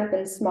take it up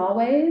in small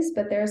ways,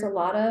 but there's a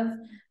lot of,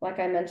 like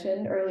I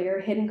mentioned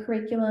earlier, hidden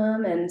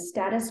curriculum and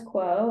status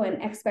quo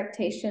and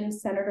expectations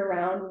centered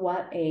around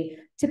what a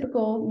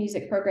typical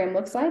music program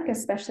looks like,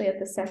 especially at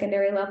the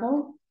secondary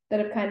level, that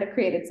have kind of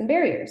created some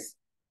barriers.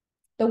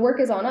 The work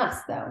is on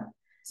us, though.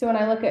 So when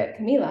I look at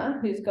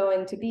Camila, who's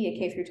going to be a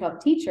K through 12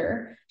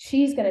 teacher,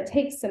 she's going to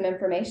take some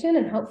information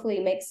and hopefully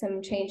make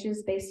some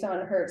changes based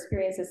on her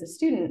experience as a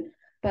student.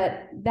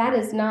 But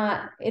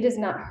it is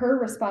not her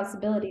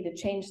responsibility to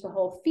change the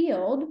whole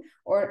field,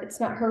 or it's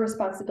not her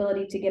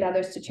responsibility to get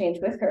others to change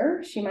with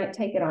her. She might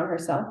take it on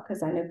herself,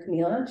 because I know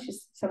Camila,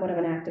 she's somewhat of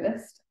an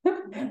activist.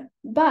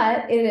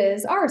 But it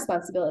is our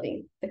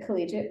responsibility, the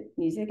collegiate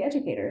music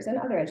educators and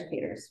other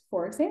educators.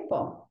 For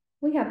example,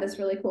 we have this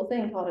really cool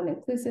thing called an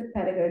inclusive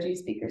pedagogy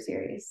speaker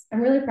series. I'm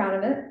really proud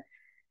of it.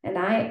 And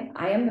I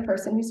am the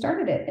person who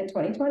started it in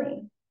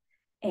 2020.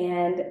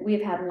 And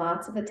we've had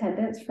lots of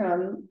attendance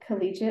from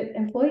collegiate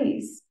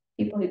employees,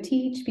 people who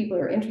teach, people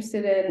who are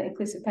interested in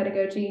inclusive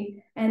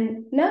pedagogy,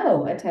 and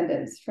no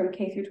attendance from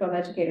K through 12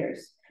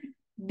 educators,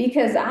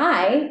 because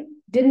I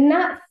did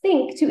not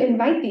think to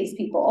invite these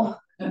people.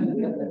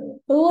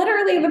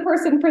 Literally the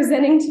person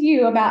presenting to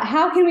you about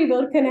how can we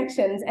build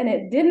connections, and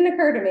it didn't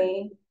occur to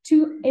me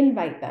to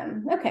invite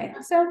them. Okay,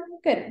 so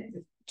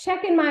good.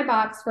 Check in my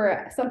box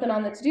for something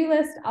on the to-do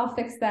list. I'll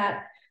fix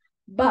that.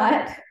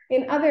 But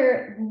in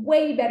other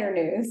way better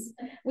news,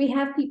 we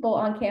have people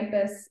on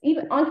campus,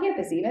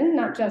 even,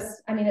 not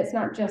just, I mean, it's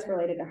not just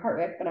related to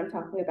Hartwick, but I'm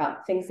talking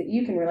about things that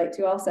you can relate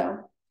to also,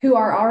 who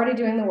are already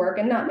doing the work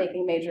and not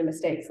making major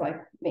mistakes like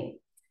me.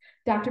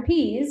 Dr.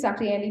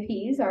 Andy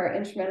Pease, our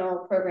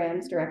instrumental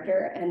programs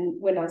director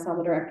and wind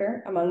ensemble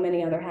director, among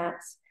many other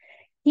hats,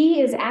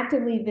 he is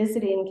actively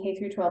visiting K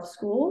through 12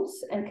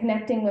 schools and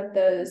connecting with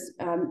those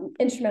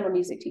instrumental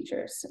music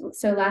teachers.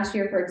 So last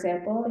year, for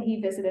example, he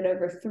visited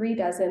over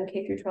 36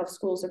 K through 12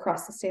 schools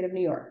across the state of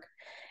New York.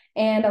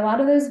 And a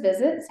lot of those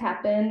visits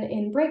happen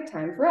in break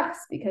time for us,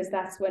 because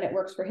that's when it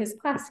works for his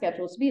class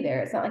schedule to be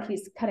there. It's not like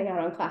he's cutting out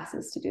on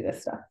classes to do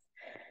this stuff.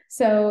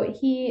 So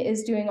he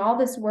is doing all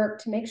this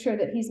work to make sure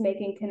that he's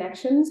making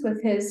connections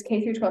with his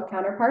K through 12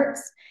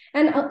 counterparts.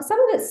 And some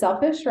of it's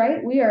selfish,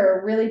 right? We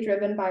are really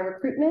driven by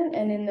recruitment.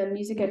 And in the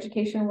music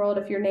education world,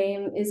 if your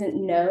name isn't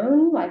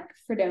known, like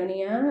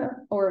Fredonia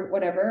or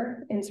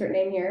whatever, insert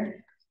name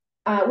here,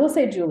 we'll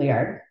say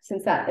Juilliard,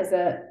 since that is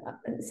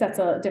sets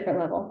a different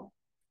level.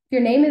 If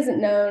your name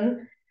isn't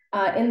known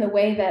in the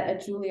way that a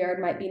Juilliard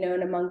might be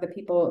known among the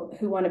people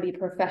who want to be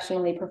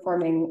professionally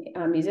performing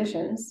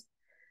musicians,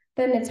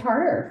 then it's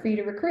harder for you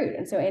to recruit.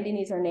 And so Andy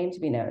needs our name to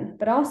be known.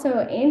 But also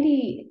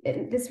Andy,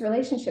 this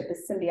relationship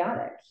is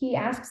symbiotic. He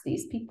asks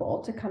these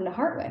people to come to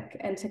Hartwick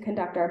and to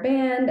conduct our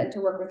band and to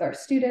work with our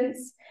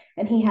students.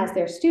 And he has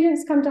their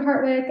students come to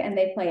Hartwick and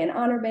they play an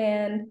honor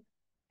band.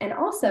 And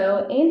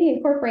also Andy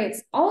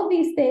incorporates all of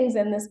these things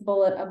in this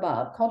bullet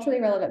above: culturally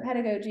relevant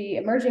pedagogy,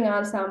 emerging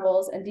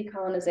ensembles, and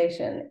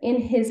decolonization in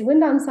his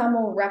wind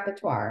ensemble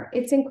repertoire.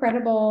 It's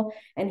incredible.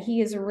 And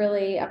he is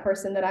really a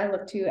person that I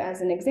look to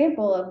as an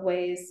example of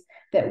ways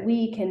that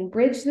we can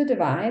bridge the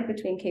divide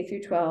between K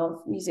through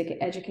 12 music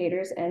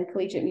educators and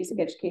collegiate music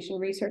education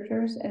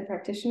researchers and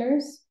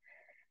practitioners,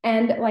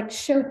 and like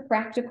show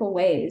practical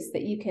ways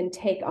that you can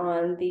take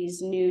on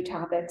these new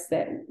topics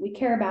that we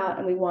care about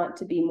and we want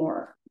to be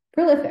more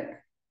prolific.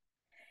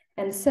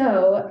 And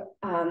so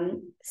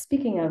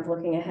speaking of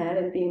looking ahead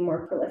and being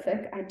more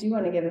prolific, I do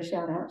want to give a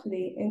shout out to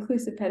the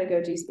Inclusive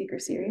Pedagogy Speaker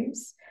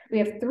Series. We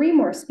have 3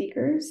 more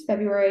speakers,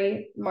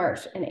 February,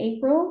 March, and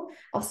April.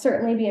 I'll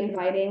certainly be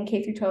inviting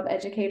K through 12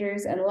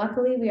 educators, and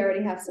luckily we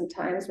already have some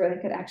times where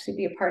they could actually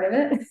be a part of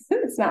it.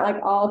 It's not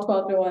like all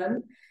 12 to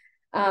 1.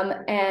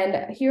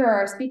 And here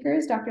are our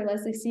speakers: Dr.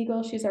 Leslie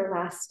Siegel. She's our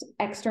last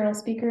external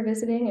speaker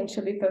visiting, and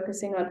she'll be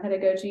focusing on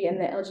pedagogy and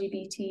the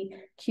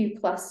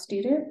LGBTQ+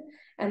 student.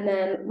 And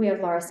then we have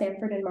Laura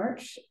Sanford in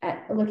March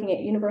looking at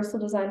universal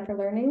design for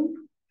learning,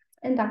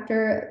 and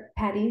Dr.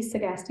 Patty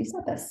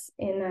Sagasti-Seppas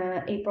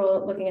in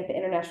April looking at the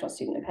international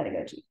student in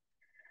pedagogy.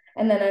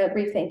 And then a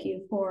brief thank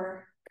you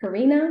for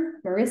Karina,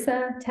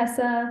 Marissa,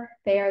 Tessa.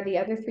 They are the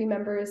other 3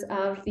 members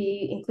of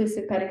the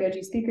Inclusive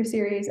Pedagogy Speaker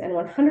Series, and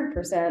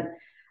 100%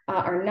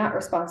 are not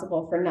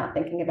responsible for not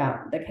thinking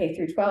about the K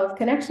through 12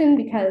 connection,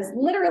 because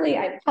literally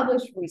I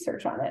published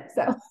research on it.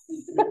 So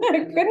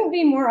it couldn't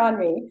be more on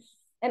me.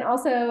 And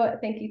also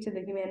thank you to the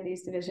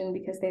Humanities Division,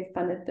 because they've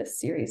funded this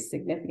series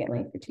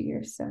significantly for 2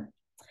 years. So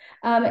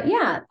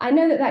yeah, I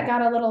know that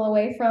got a little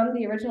away from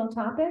the original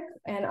topic,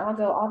 and I'll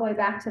go all the way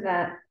back to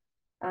that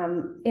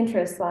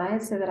intro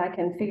slide so that I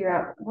can figure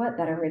out what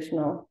that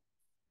original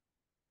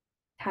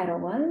title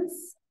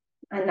was.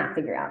 And not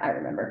figure out, I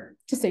remember,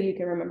 just so you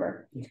can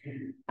remember.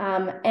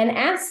 And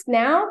ask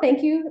now.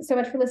 Thank you so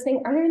much for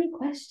listening. Are there any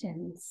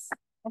questions?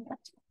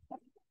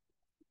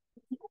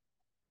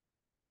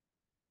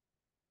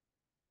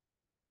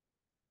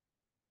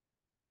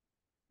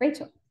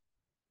 Rachel.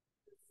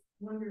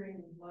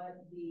 Wondering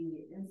what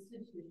the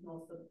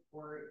institutional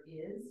support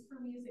is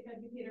for music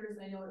educators.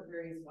 I know it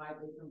varies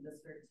widely from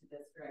district to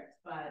district,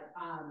 but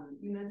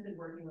you mentioned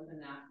working with a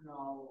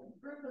national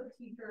group of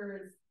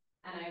teachers.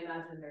 And I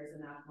imagine there's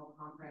a national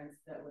conference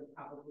that would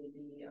probably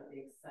be a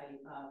big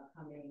site of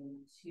coming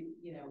to,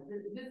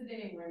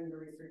 visiting, learning the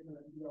research in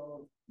the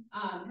field.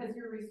 Has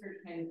your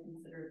research kind of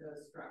considered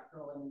those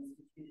structural and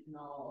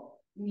institutional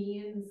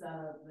means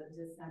of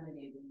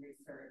disseminating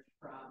research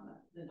from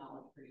the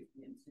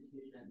knowledge-producing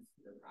institutions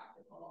to the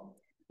practical?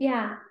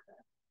 Yeah.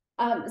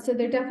 So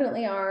there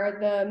definitely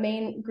are. The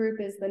main group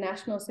is the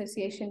National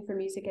Association for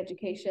Music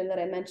Education that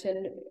I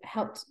mentioned,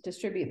 helped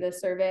distribute the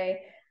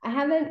survey. I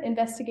haven't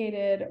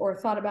investigated or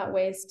thought about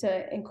ways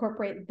to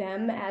incorporate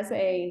them as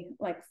a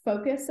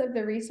focus of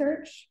the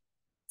research.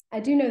 I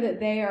do know that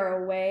they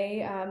are a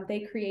way, they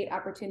create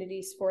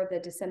opportunities for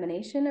the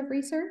dissemination of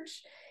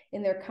research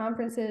in their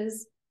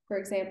conferences. For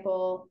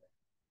example,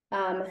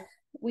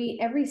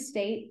 every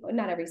state,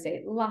 not every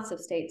state, lots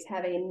of states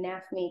have a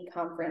NAFME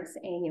conference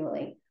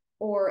annually,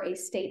 or a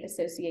state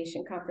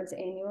association conference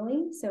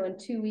annually. So in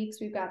 2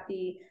 weeks, we've got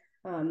the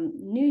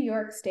New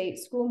York State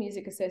School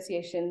Music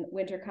Association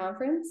Winter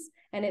Conference,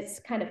 and it's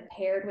kind of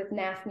paired with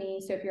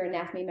NAFME. So if you're a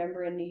NAFME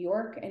member in New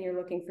York and you're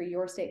looking for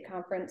your state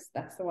conference,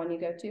 that's the one you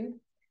go to.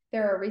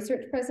 There are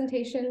research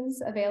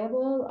presentations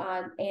available.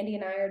 Andy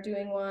and I are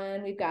doing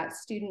one. We've got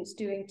students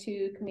doing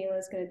two. Camila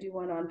is going to do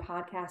one on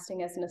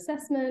podcasting as an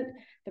assessment.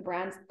 The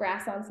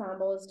brass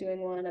ensemble is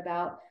doing one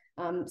about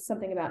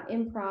something about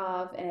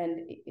improv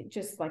and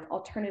just like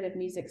alternative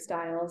music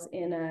styles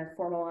in a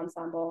formal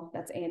ensemble.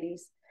 That's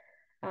Andy's.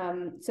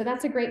 So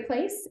that's a great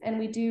place. And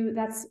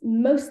that's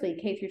mostly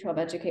K through 12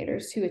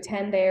 educators who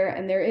attend there,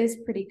 and there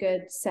is pretty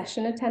good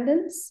session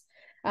attendance.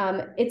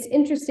 It's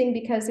interesting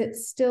because it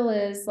still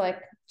is like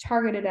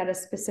targeted at a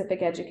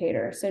specific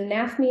educator. So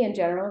NAFME in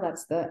general,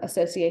 that's the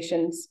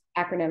association's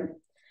acronym,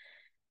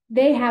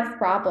 they have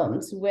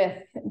problems with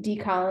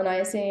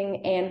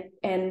decolonizing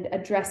and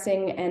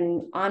addressing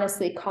and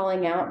honestly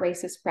calling out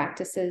racist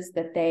practices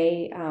that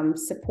they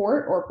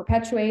support or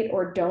perpetuate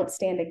or don't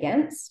stand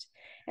against.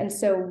 And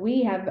so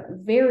we have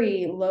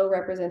very low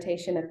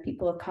representation of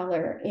people of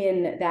color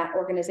in that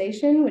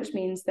organization, which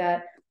means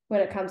that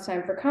when it comes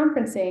time for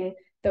conferencing,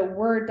 the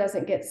word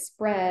doesn't get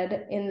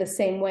spread in the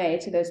same way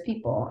to those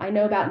people. I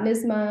know about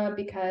NYSSMA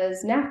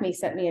because NAFME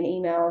sent me an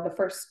email the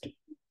first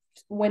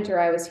winter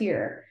I was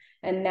here.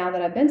 And now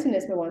that I've been to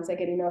NYSSMA once, I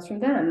get emails from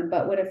them.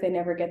 But what if they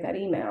never get that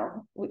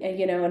email?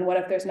 And what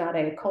if there's not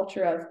a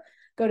culture of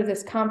go to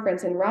this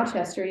conference in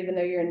Rochester, even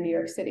though you're in New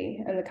York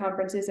City, and the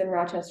conference is in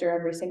Rochester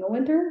every single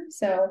winter.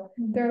 So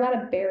there are a lot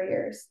of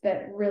barriers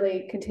that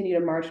really continue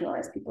to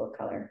marginalize people of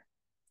color.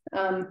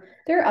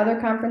 There are other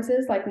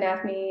conferences like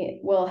NAFME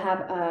will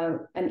have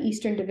an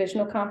Eastern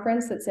Divisional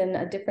Conference that's in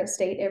a different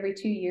state every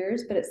 2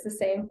 years, but it's the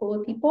same pool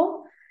of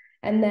people.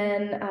 And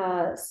then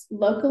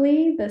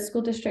locally, the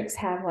school districts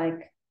have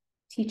like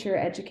teacher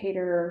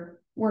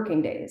educator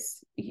working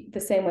days, the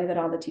same way that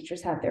all the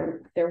teachers have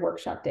their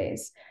workshop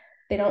days.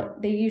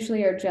 They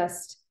usually are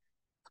just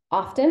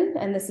often,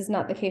 and this is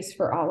not the case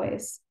for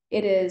always.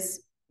 It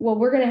is, well,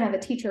 we're going to have a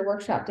teacher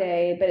workshop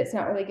day, but it's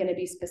not really going to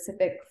be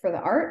specific for the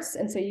arts.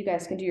 And so you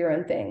guys can do your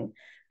own thing.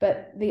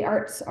 But the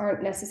arts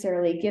aren't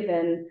necessarily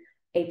given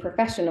a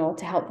professional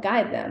to help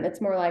guide them.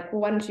 It's more like,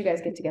 well, why don't you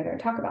guys get together and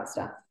talk about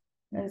stuff?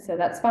 And so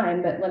that's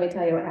fine. But let me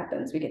tell you what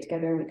happens. We get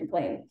together and we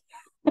complain.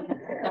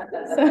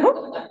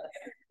 So,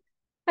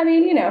 I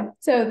mean,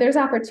 so there's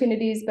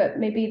opportunities, but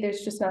maybe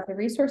there's just not the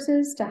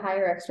resources to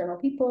hire external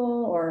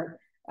people, or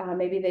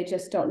maybe they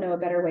just don't know a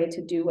better way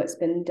to do what's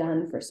been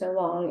done for so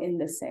long in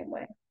this same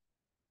way.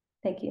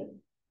 Thank you.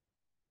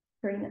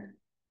 Karina.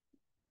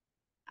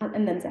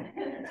 And then Zach.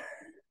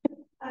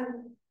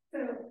 So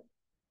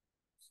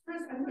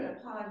first, I'm going to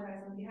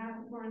apologize on behalf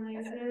of foreign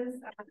languages.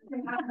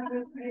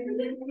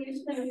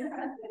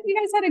 You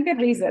guys had a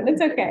good reason.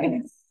 It's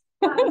okay.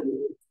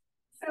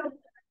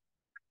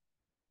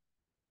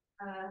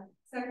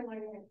 Second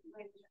language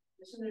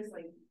acquisition, there's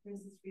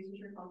this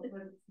researcher called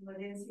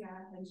Valencia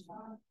and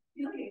Shaw.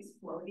 She's like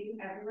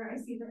exploding everywhere. I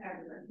see her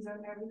everywhere. She's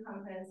on every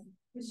conference.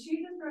 But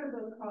she just wrote a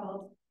book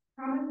called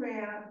Common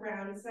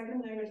Ground,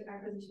 Second Language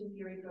Acquisition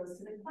Theory Goes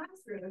to the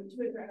Classroom to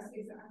address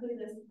exactly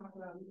this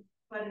problem,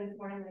 but in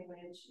foreign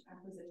language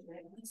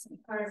acquisition,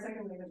 or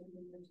second language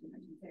acquisition, I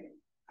should say.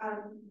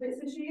 But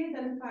so she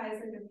identifies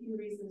like a few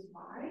reasons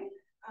why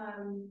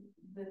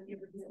the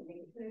theory doesn't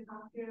make it to the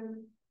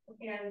classroom.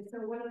 And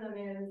so one of them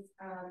is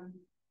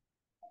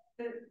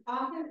that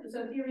often,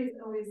 so theory is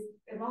always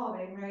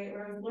evolving, right?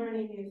 We're always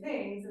learning new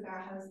things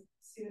about how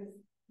students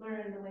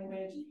learn the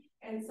language.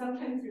 And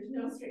sometimes there's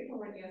no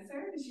straightforward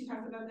answer. She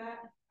talks about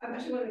that.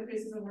 Actually, one of the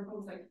criticisms of her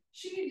book was like,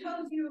 she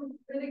tells you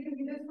that it can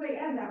be this way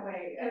and that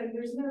way, and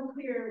there's no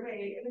clear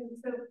way. And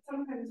so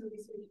sometimes the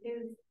research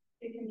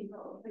it can be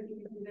both. Like you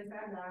can do this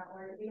and that,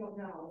 or we don't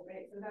know,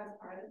 right? So that's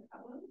part of the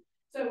problem.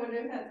 So I wonder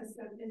if that's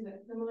is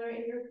it similar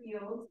in your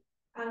field?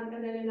 And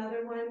then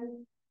another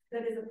one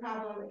that is a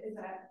problem is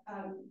that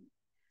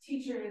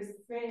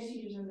Spanish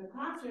teachers in the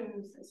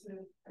classrooms, sort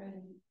of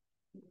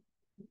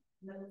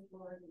middle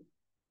school and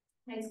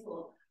high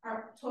school,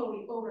 are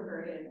totally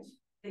overburdened.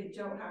 They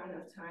don't have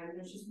enough time.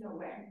 There's just no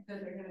way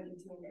that they're going to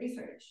be doing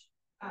research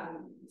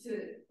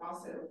to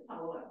also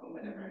follow up on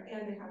whatever.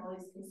 And they have all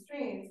these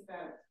constraints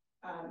that,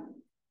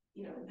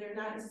 they're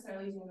not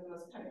necessarily using the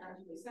most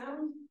pedagogically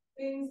sound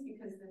things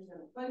because there's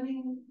no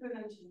funding for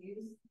them to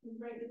use the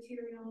right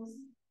materials.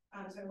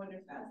 So I wonder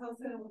if that's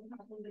also a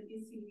problem that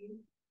you see.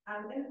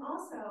 And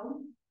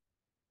also,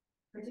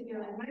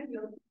 particularly in my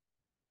field,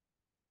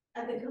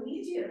 at the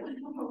collegiate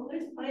level,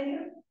 there's plenty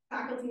of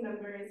faculty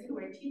members who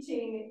are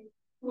teaching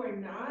who are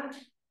not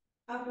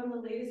up on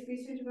the latest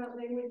research about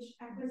language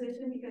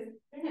acquisition because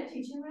they're not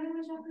teaching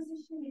language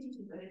acquisition, they're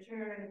teaching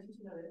literature and they're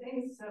teaching other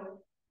things.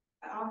 So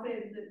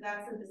often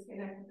that's a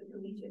disconnect at the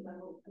collegiate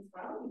level as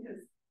well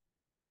because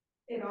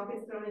it all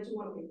gets thrown into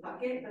one big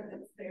bucket, but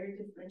it's very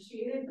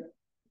differentiated. But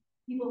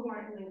people who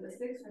aren't in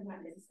linguistics are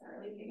not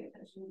necessarily paying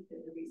attention to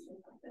the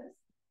research of this.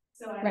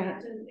 So I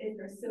imagine if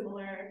there's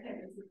similar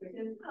type of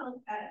situations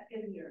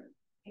in Europe.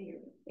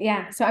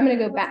 Yeah, so I'm going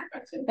to go back.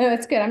 Oh,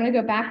 it's good. I'm going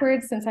to go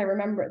backwards since I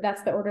remember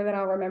that's the order that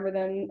I'll remember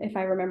them if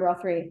I remember all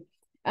three.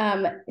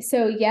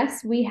 So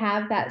yes, we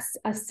have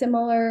a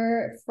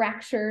similar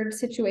fractured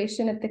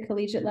situation at the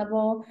collegiate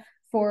level.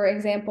 For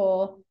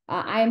example,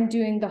 I'm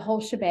doing the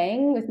whole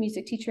shebang with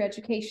music teacher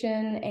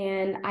education,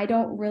 and I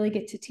don't really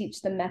get to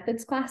teach the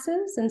methods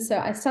classes. And so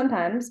I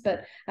sometimes,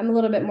 but I'm a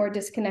little bit more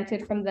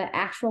disconnected from the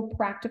actual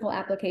practical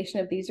application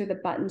of these are the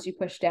buttons you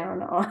push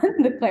down on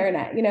the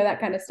clarinet, that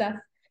kind of stuff.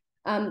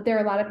 There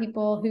are a lot of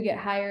people who get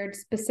hired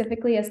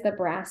specifically as the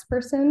brass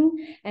person,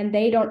 and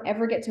they don't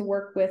ever get to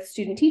work with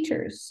student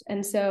teachers.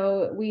 And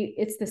so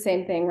it's the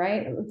same thing,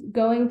 right?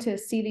 Going to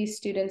see these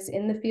students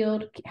in the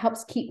field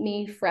helps keep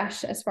me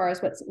fresh as far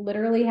as what's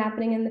literally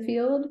happening in the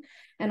field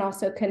and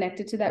also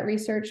connected to that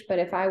research. But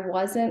if I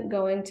wasn't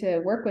going to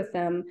work with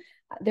them,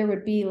 there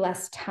would be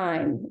less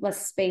time,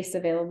 less space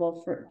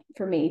available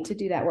for me to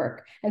do that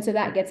work. And so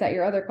that gets at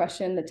your other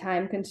question, the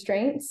time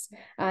constraints.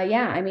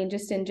 Yeah, I mean,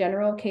 just in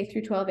general, K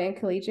through 12 and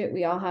collegiate,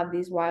 we all have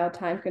these wild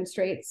time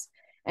constraints.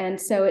 And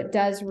so it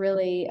does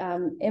really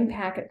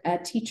impact a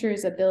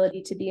teacher's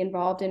ability to be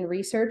involved in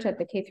research at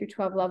the K through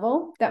 12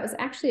 level. That was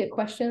actually a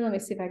question. Let me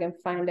see if I can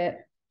find it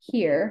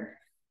here.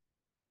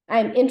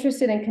 I'm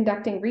interested in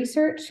conducting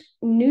research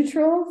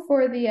neutral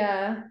for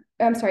the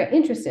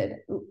interested,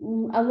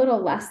 a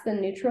little less than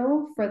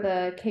neutral for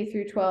the K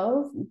through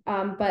 12,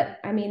 but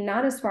I mean,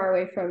 not as far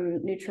away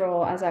from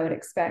neutral as I would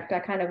expect. I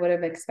kind of would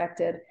have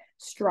expected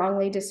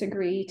strongly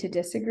disagree to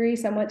disagree,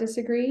 somewhat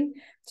disagree,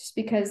 just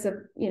because of,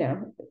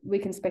 we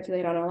can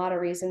speculate on a lot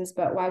of reasons,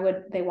 but why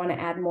would they want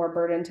to add more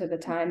burden to the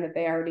time that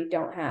they already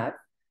don't have?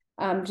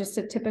 Just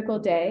a typical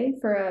day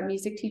for a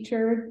music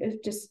teacher,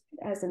 just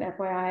as an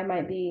FYI,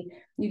 might be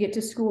you get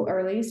to school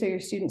early so your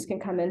students can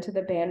come into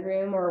the band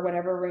room or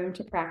whatever room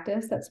to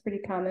practice. That's pretty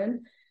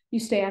common. You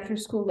stay after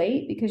school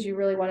late because you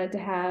really wanted to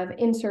have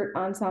insert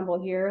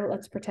ensemble here.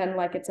 Let's pretend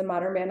like it's a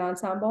modern band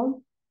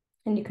ensemble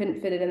and you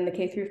couldn't fit it in the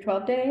K through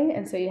 12 day.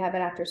 And so you have it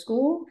after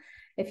school.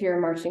 If you're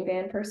a marching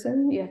band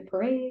person, you have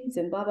parades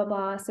and blah, blah,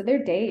 blah. So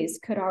their days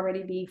could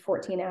already be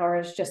 14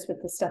 hours just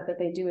with the stuff that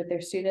they do with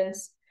their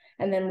students.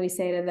 And then we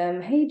say to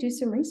them, hey, do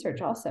some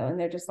research also. And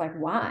they're just like,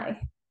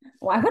 why?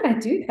 Why would I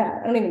do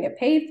that? I don't even get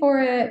paid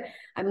for it.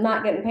 I'm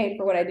not getting paid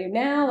for what I do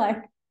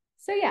now.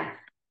 So yeah.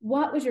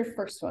 What was your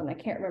first one? I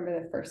can't remember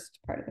the first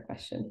part of the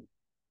question.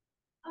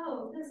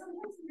 Oh, there's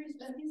sometimes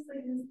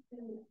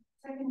in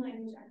second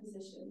language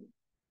acquisition.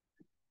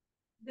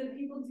 The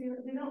people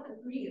they don't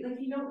agree.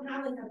 Like you don't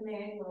have like a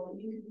manual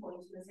you can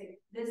point to and say,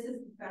 this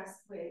is the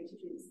best way to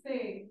do this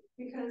thing,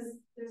 because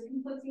there's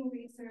conflicting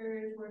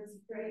research where it's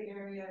gray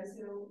area.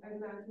 So I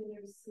imagine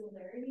there's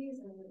similarities,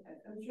 and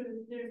I'm sure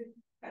there's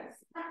best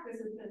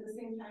practices, but at the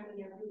same time, when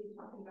you're really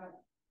talking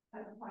about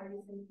how to apply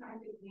these things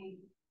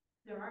practically,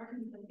 there are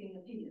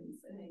conflicting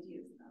opinions and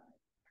ideas about it.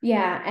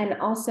 Yeah,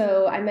 and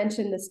also I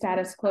mentioned the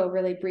status quo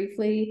really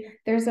briefly.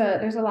 There's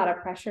a lot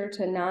of pressure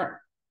to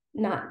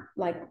not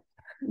like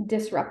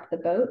disrupt the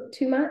boat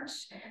too much.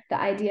 The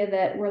idea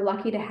that we're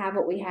lucky to have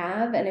what we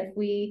have, and if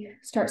we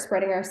start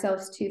spreading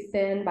ourselves too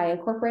thin by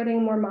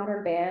incorporating more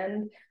modern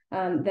band,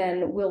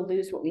 then we'll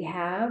lose what we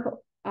have.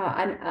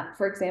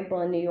 For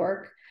example, in New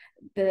York,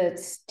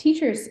 the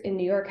teachers in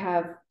New York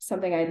have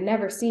something I'd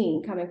never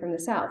seen coming from the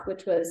South,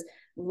 which was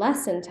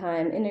lesson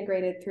time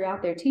integrated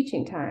throughout their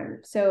teaching time.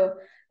 So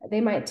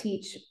they might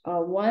teach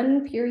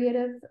one period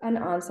of an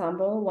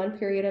ensemble, one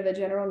period of a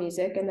general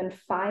music, and then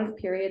 5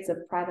 periods of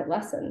private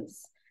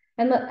lessons.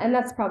 And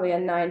that's probably a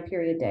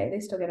 9-period day. They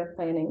still get a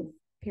planning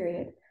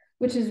period,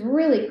 which is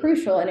really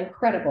crucial and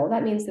incredible.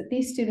 That means that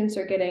these students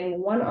are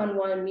getting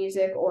one-on-one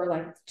music or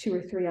like 2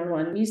 or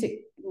 3-on-1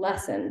 music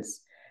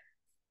lessons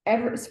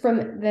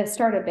from the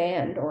start of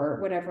band or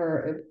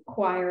whatever,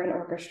 choir and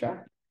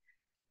orchestra.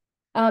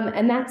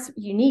 And that's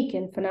unique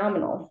and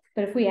phenomenal.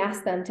 But if we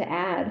ask them to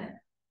add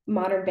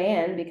modern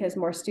band because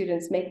more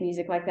students make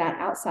music like that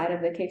outside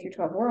of the K through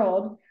 12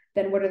 world,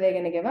 then what are they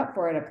going to give up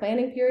for it? A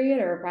planning period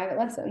or a private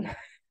lesson?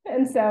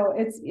 And so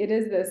it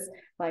is this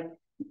like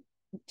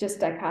just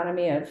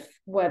dichotomy of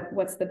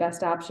what's the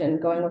best option,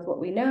 going with what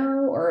we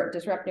know or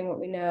disrupting what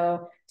we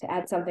know to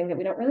add something that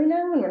we don't really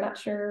know and we're not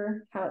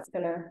sure how it's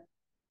gonna.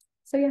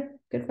 So yeah,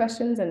 good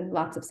questions and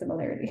lots of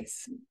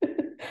similarities.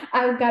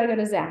 I've got to go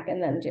to Zach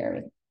and then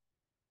Jeremy.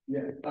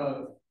 Yeah,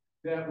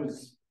 that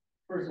was,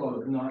 first of all,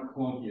 it's not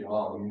clunky at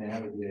all. We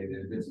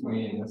navigated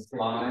between the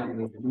slide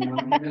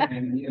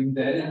and the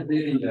embedded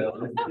video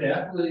as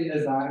definitely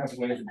as I have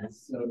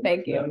witnessed. So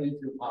thank you. No need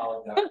to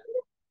apologize.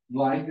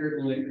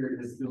 Liker liquor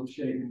is still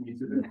shaking me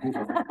to the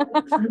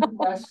core. 2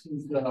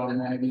 questions though,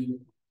 Maggie.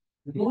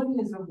 One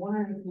is, I'm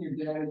wondering if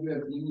your data, you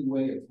have any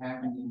way of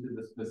tapping into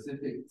the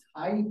specific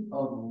type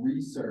of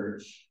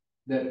research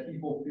that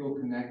people feel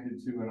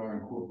connected to and are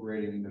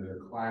incorporating into their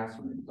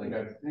classrooms. Like,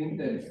 I think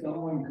that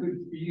someone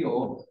could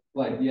feel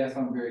like, yes,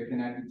 I'm very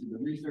connected to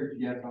the research,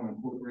 yes, I'm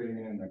incorporating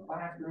it in the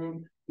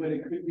classroom, but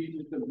it could be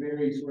just a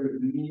very sort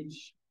of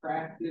niche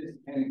practice,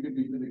 and it could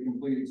be to the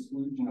complete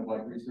exclusion of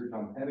like research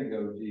on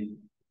pedagogy,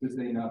 to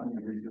say nothing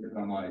of research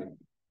on like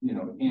you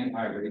know,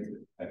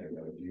 anti-racist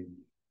pedagogy.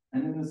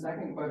 And then the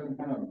second question,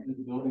 kind of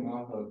just building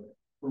off of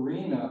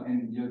Karina,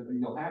 and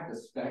you'll have to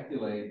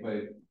speculate,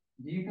 but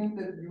do you think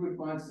that you would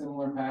find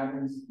similar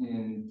patterns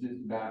in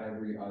just about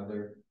every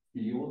other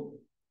field?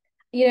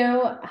 You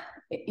know,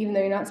 even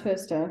though you're not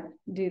supposed to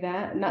do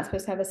that, not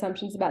supposed to have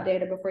assumptions about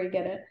data before you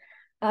get it.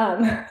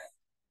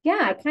 Yeah,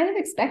 I kind of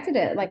expected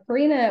it. Like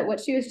Karina, what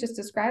she was just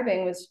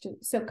describing was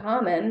just so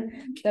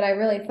common that I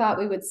really thought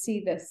we would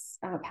see this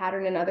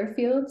pattern in other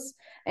fields.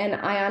 And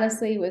I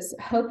honestly was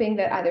hoping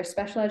that either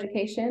special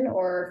education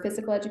or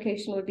physical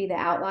education would be the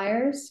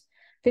outliers.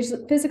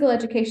 Physical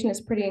education is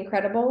pretty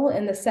incredible.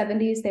 In the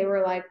 70s, they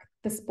were like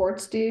the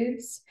sports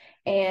dudes,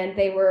 and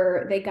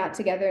they got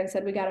together and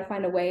said, we got to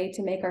find a way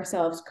to make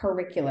ourselves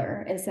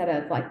curricular instead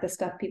of like the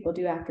stuff people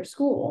do after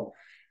school.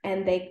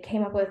 And they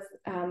came up with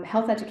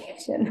health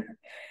education.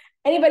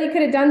 Anybody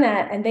could have done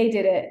that, and they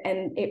did it,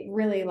 and it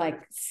really like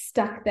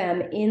stuck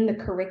them in the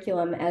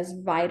curriculum as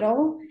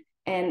vital.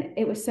 And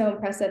it was so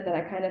impressive that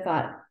I kind of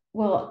thought,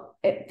 well,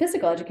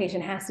 physical education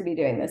has to be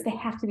doing this. They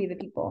have to be the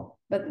people,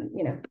 but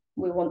you know,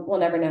 we'll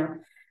never know.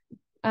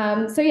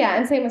 So yeah,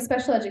 and same with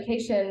special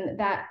education,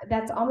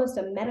 that's almost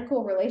a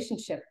medical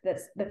relationship that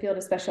the field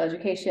of special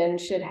education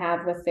should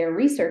have with their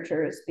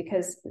researchers,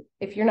 because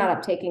if you're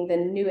not uptaking the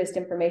newest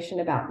information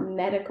about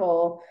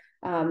medical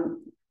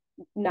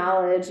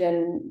knowledge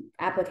and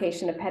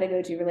application of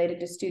pedagogy related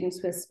to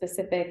students with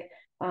specific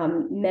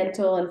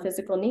mental and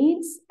physical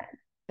needs,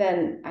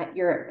 then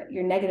you're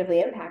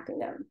negatively impacting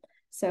them.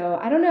 So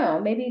I don't know,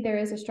 maybe there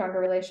is a stronger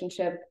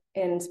relationship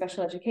in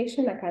special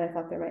education. I kind of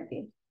thought there might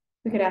be.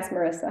 We could ask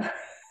Marissa.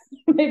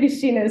 Maybe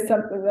she knows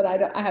something that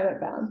I haven't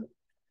found.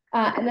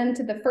 And then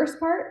to the first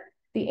part,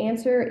 the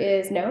answer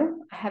is no,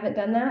 I haven't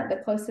done that.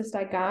 The closest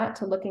I got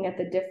to looking at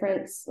the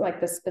difference,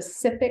 like the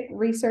specific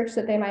research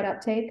that they might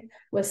uptake,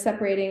 was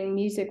separating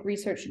music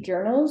research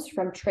journals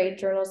from trade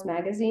journals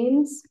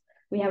magazines.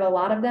 We have a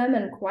lot of them,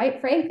 and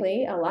quite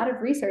frankly, a lot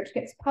of research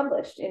gets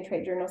published in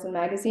trade journals and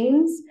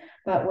magazines,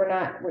 but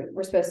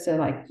we're supposed to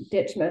like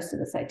ditch most of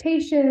the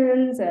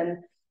citations, and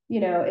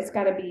you know, it's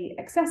got to be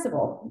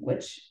accessible,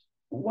 which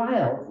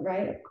wild,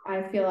 right?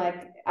 I feel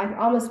like I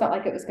almost felt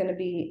like it was going to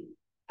be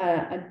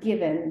a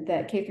given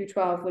that K through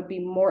 12 would be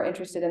more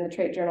interested in the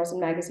trade journals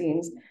and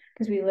magazines,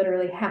 because we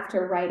literally have to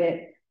write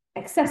it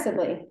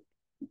accessibly.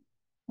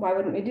 Why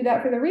wouldn't we do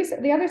that for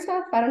the other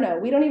stuff? I don't know.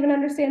 We don't even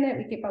understand it.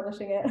 We keep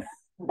publishing it.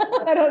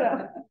 I don't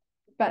know.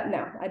 But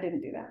no, I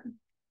didn't do that.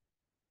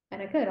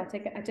 And I could. I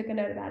took a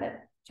note about it.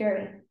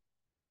 Jeremy.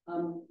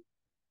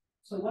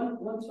 So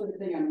one sort of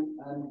thing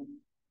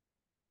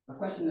a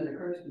question that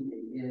occurs to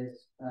me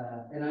is,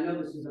 and I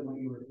know this isn't what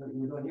you were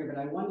doing here,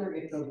 but I wonder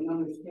if those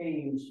numbers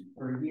change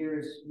for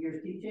years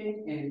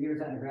teaching and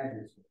years out of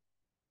graduate school.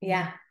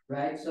 Yeah.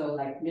 Right. So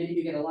like maybe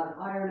you get a lot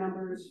higher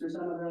numbers for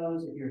some of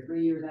those if you're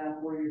 3 years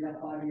out, 4 years out,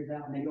 5 years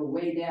out, and they go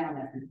way down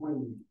after 20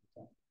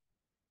 years.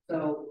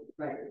 So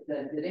right,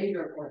 the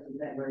danger of course is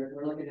that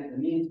we're looking at the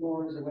mean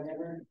scores or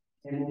whatever,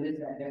 and what is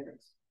that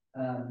difference?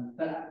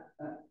 But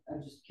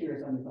I'm just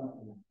curious on the thought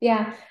on that.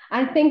 Yeah,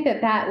 I think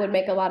that would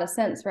make a lot of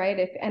sense,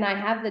 right? And I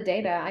have the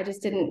data, I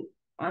just didn't,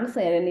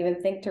 honestly, I didn't even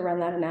think to run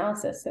that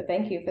analysis. So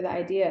thank you for the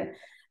idea.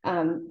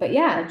 But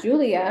yeah,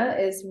 Julia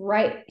is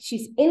right.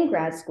 She's in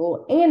grad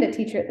school and a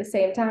teacher at the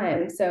same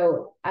time.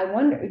 So I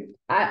wonder,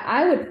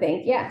 I would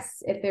think,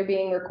 yes, if they're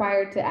being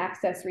required to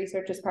access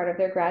research as part of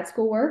their grad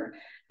school work,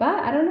 but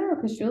I don't know,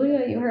 because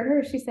Julia, you heard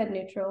her, she said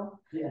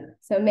neutral. Yeah.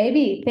 So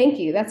maybe, thank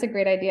you. That's a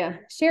great idea.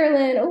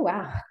 Sherilyn, oh,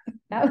 wow.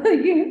 That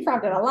was, you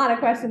prompted a lot of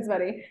questions,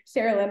 buddy.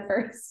 Sherilyn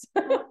first.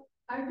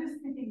 I'm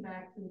just thinking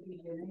back to the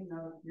beginning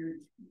of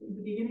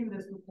the beginning of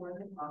this before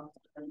the talk,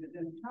 and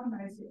how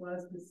nice it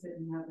was to sit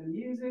and have the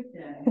music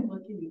and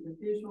looking at the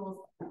visuals.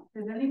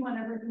 Has anyone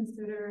ever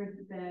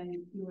considered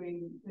then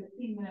doing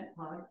 15-minute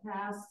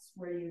podcasts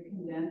where you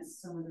condense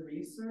some of the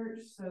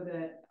research so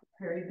that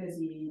very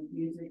busy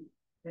music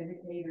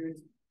educators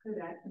could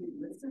actually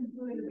listen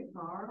to it in the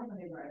car when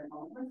they ride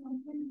home or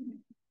something?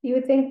 You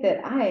would think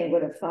that I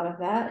would have thought of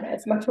that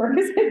as much work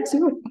as I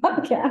do with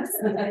podcasts.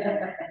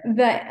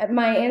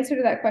 My answer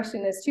to that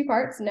question is 2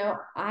 parts. No,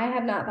 I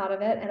have not thought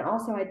of it. And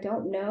also, I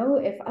don't know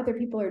if other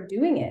people are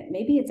doing it.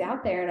 Maybe it's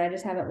out there and I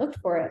just haven't looked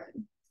for it.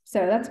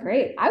 So that's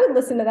great. I would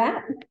listen to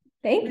that.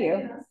 Thank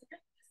you.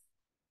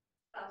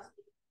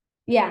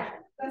 Yeah,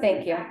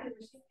 thank you.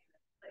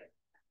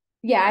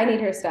 Yeah, I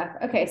need her stuff.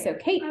 Okay, so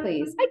Kate,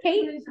 please. Hi,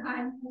 Kate.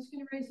 I was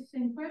going to raise the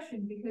same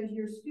question because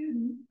your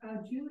student,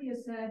 Julia,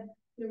 said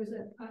there was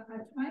a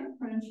time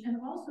crunch, and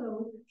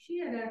also she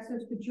had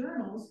access to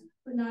journals,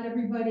 but not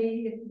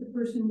everybody, if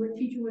the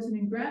teacher wasn't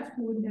in grad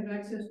school, wouldn't have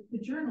access to the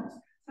journals.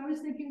 So I was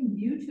thinking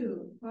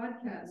YouTube,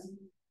 podcasts,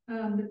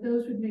 that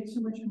those would make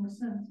so much more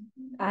sense.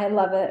 I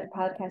love it.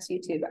 Podcast,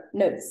 YouTube,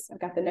 notes.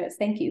 I've got the notes.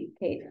 Thank you,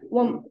 Kate.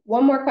 One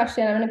more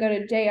question. I'm going to go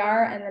to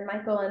JR, and then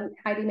Michael and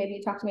Heidi, maybe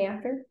you talk to me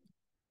after.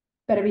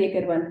 Better be a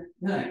good one.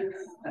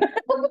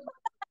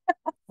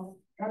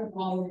 Kind of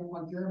following up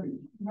on Jeremy,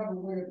 you have a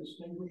way of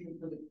distinguishing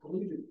for the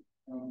collegiate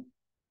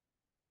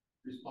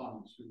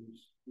respondents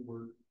who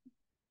were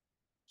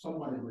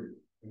somewhat agree,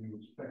 and you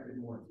expected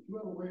more. Do you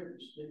have a way of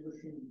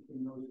distinguishing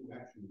between those who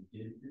actually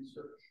did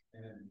research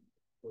and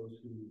those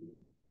who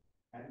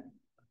hadn't?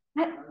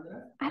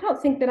 I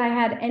don't think that I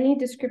had any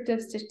descriptive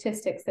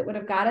statistics that would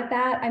have got at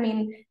that. I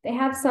mean, they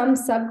have some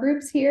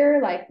subgroups here,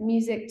 like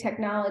music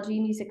technology,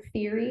 music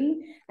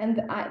theory,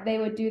 and they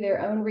would do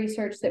their own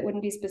research that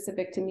wouldn't be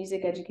specific to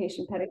music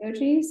education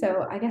pedagogy.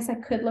 So I guess I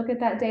could look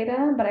at that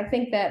data, but I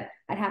think that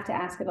I'd have to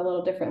ask it a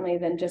little differently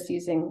than just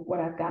using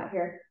what I've got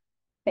here.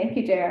 Thank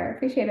you, JR.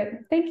 Appreciate it.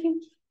 Thank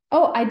you.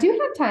 Oh, I do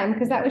have time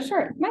because that was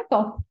short.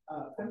 Michael.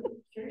 I'm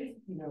curious,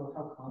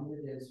 how common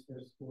it is for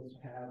schools to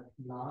have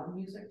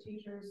non-music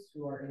teachers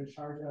who are in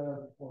charge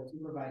of or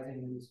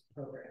supervising these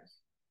programs.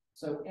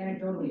 So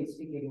anecdotally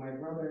speaking, my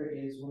brother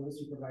is one of the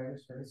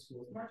supervisors for his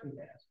school's marching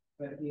band,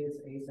 but he is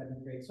a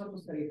 7th grade social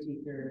studies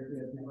teacher who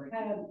has never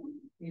had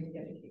music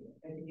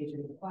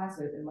education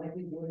classes and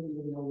likely wouldn't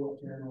even know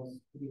what journals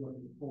to be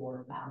looking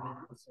for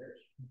research.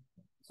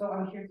 So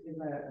I'm curious, is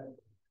that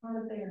a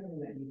common thing or something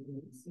that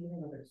you've seen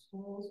in other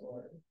schools,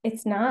 or?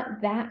 It's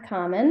not that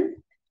common.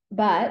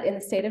 But in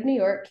the state of New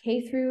York,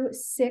 K through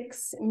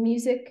 6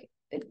 music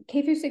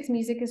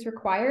is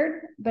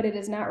required, but it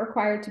is not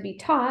required to be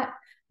taught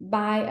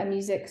by a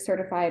music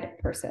certified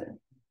person.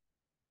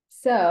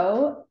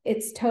 So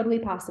it's totally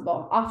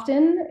possible.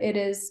 Often it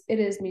is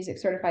music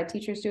certified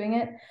teachers doing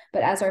it,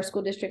 but as our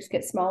school districts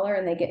get smaller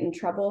and they get in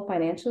trouble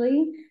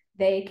financially,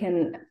 they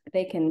can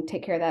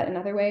take care of that in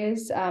other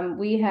ways.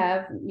 We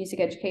have music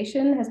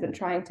education has been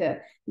trying to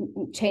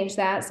change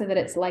that so that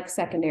it's like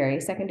secondary.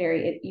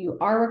 You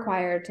are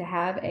required to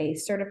have a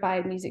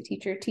certified music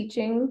teacher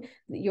teaching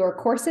your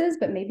courses,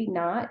 but maybe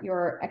not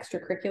your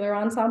extracurricular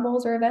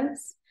ensembles or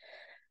events.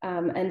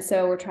 And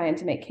so we're trying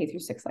to make K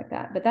through 6 like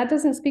that, but that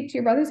doesn't speak to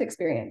your brother's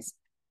experience.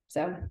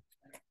 So,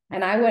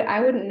 and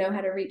I wouldn't know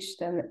how to reach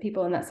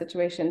people in that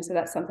situation. So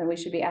that's something we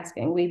should be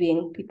asking, we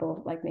being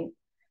people like me.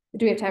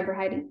 Do we have time for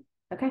Heidi?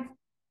 Okay.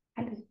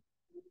 Heidi.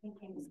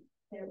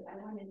 I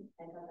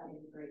thought that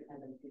was a great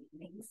presentation.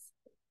 Thanks.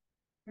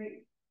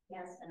 Great.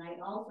 Yes, and I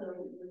also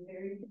was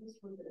very pleased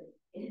with the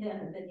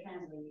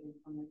translation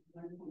from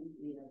one point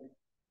to the other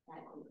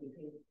that quickly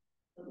too.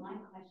 But my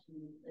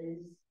question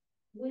is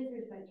with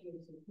respect to your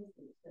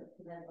statistics,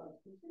 because I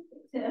love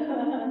statistics.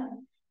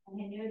 And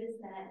I noticed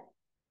that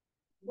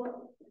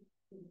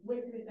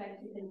with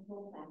respect to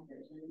control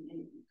factors and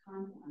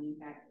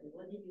confounding factors,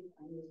 what did you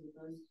find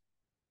was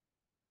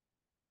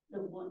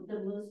the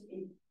most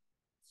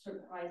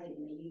surprising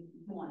that you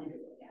wanted to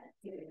look at?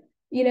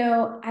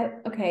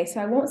 Okay, so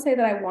I won't say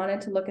that I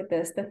wanted to look at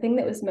this. The thing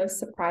that was most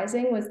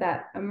surprising was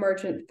that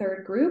emergent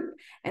third group,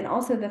 and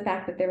also the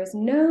fact that there was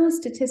no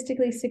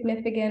statistically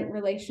significant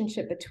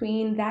relationship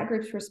between that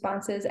group's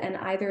responses and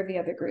either of the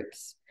other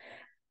groups.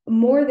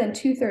 More than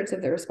 2/3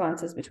 of the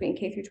responses between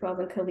K through 12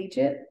 and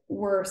collegiate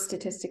were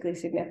statistically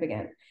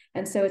significant.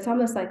 And so it's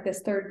almost like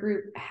this third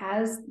group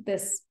has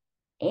this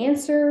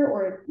answer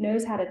or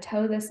knows how to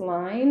toe this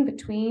line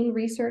between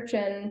research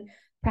and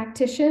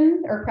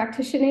practicing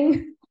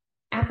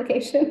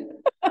application.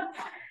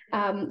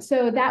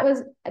 So that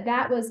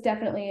was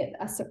definitely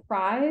a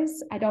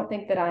surprise. I don't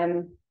think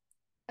that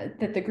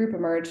the group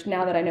emerged.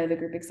 Now that I know the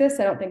group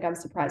exists, I don't think I'm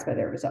surprised by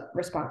their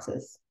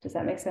responses. Does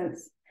that make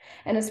sense?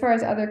 And as far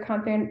as other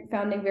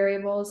confounding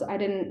variables,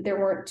 there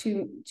weren't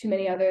too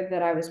many other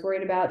that I was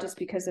worried about just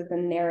because of the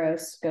narrow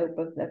scope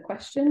of the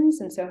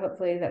questions. And so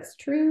hopefully that's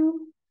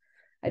true.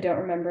 I don't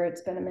remember.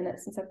 It's been a minute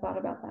since I've thought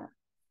about that.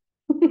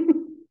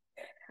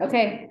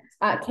 Okay,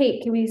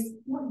 Kate, can we?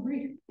 One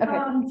brief. Okay.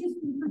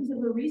 Just in terms of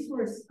a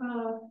resource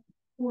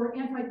for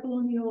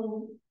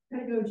anti-colonial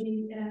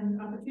pedagogy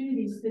and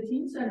opportunities, the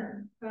Teen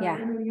Center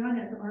in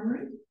Louisiana at the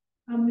Armory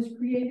was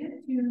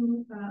created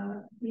to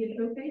be a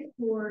showcase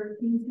for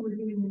teens who were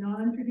doing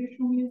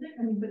non-traditional music.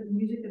 But the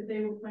music that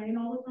they were playing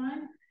all the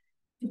time,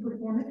 to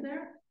perform it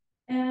there.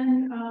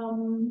 And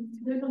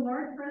there's a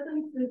large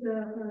presence. There's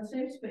a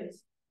safe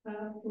space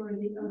for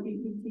the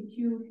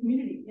LGBTQ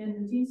community in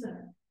the Teen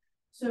Center.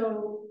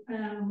 So I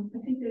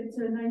think that it's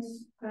a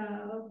nice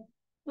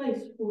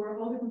place for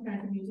all different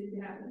kinds of music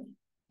to happen.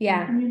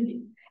 Yeah. In the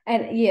community.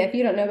 And yeah, if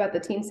you don't know about the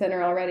Teen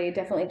Center already,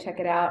 definitely check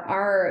it out.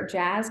 Our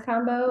jazz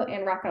combo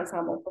and rock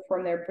ensemble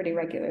perform there pretty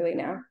regularly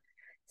now.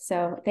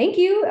 So thank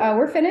you.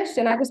 We're finished,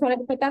 and I just wanted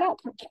to put that up.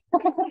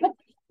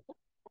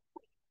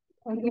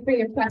 Thank you for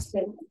your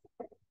question.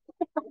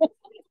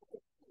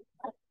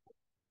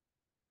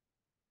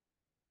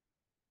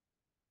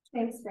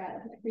 Thanks,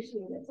 Brad. I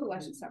appreciate it. Oh, I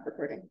should stop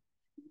recording.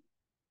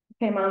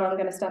 Okay, Mom, I'm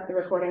going to stop the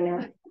recording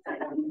now.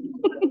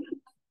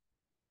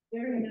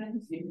 Very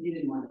nice. You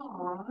didn't want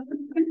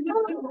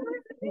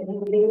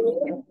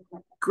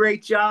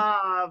Great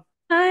job.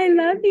 I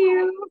love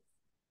you.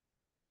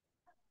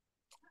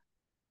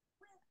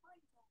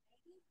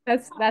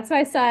 That's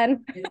my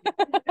son.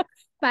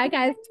 Bye,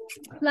 guys.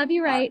 Love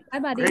you, right? Bye,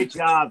 buddy. Great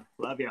job.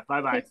 Love you.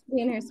 Bye-bye. Thanks for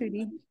being here,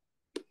 sweetie.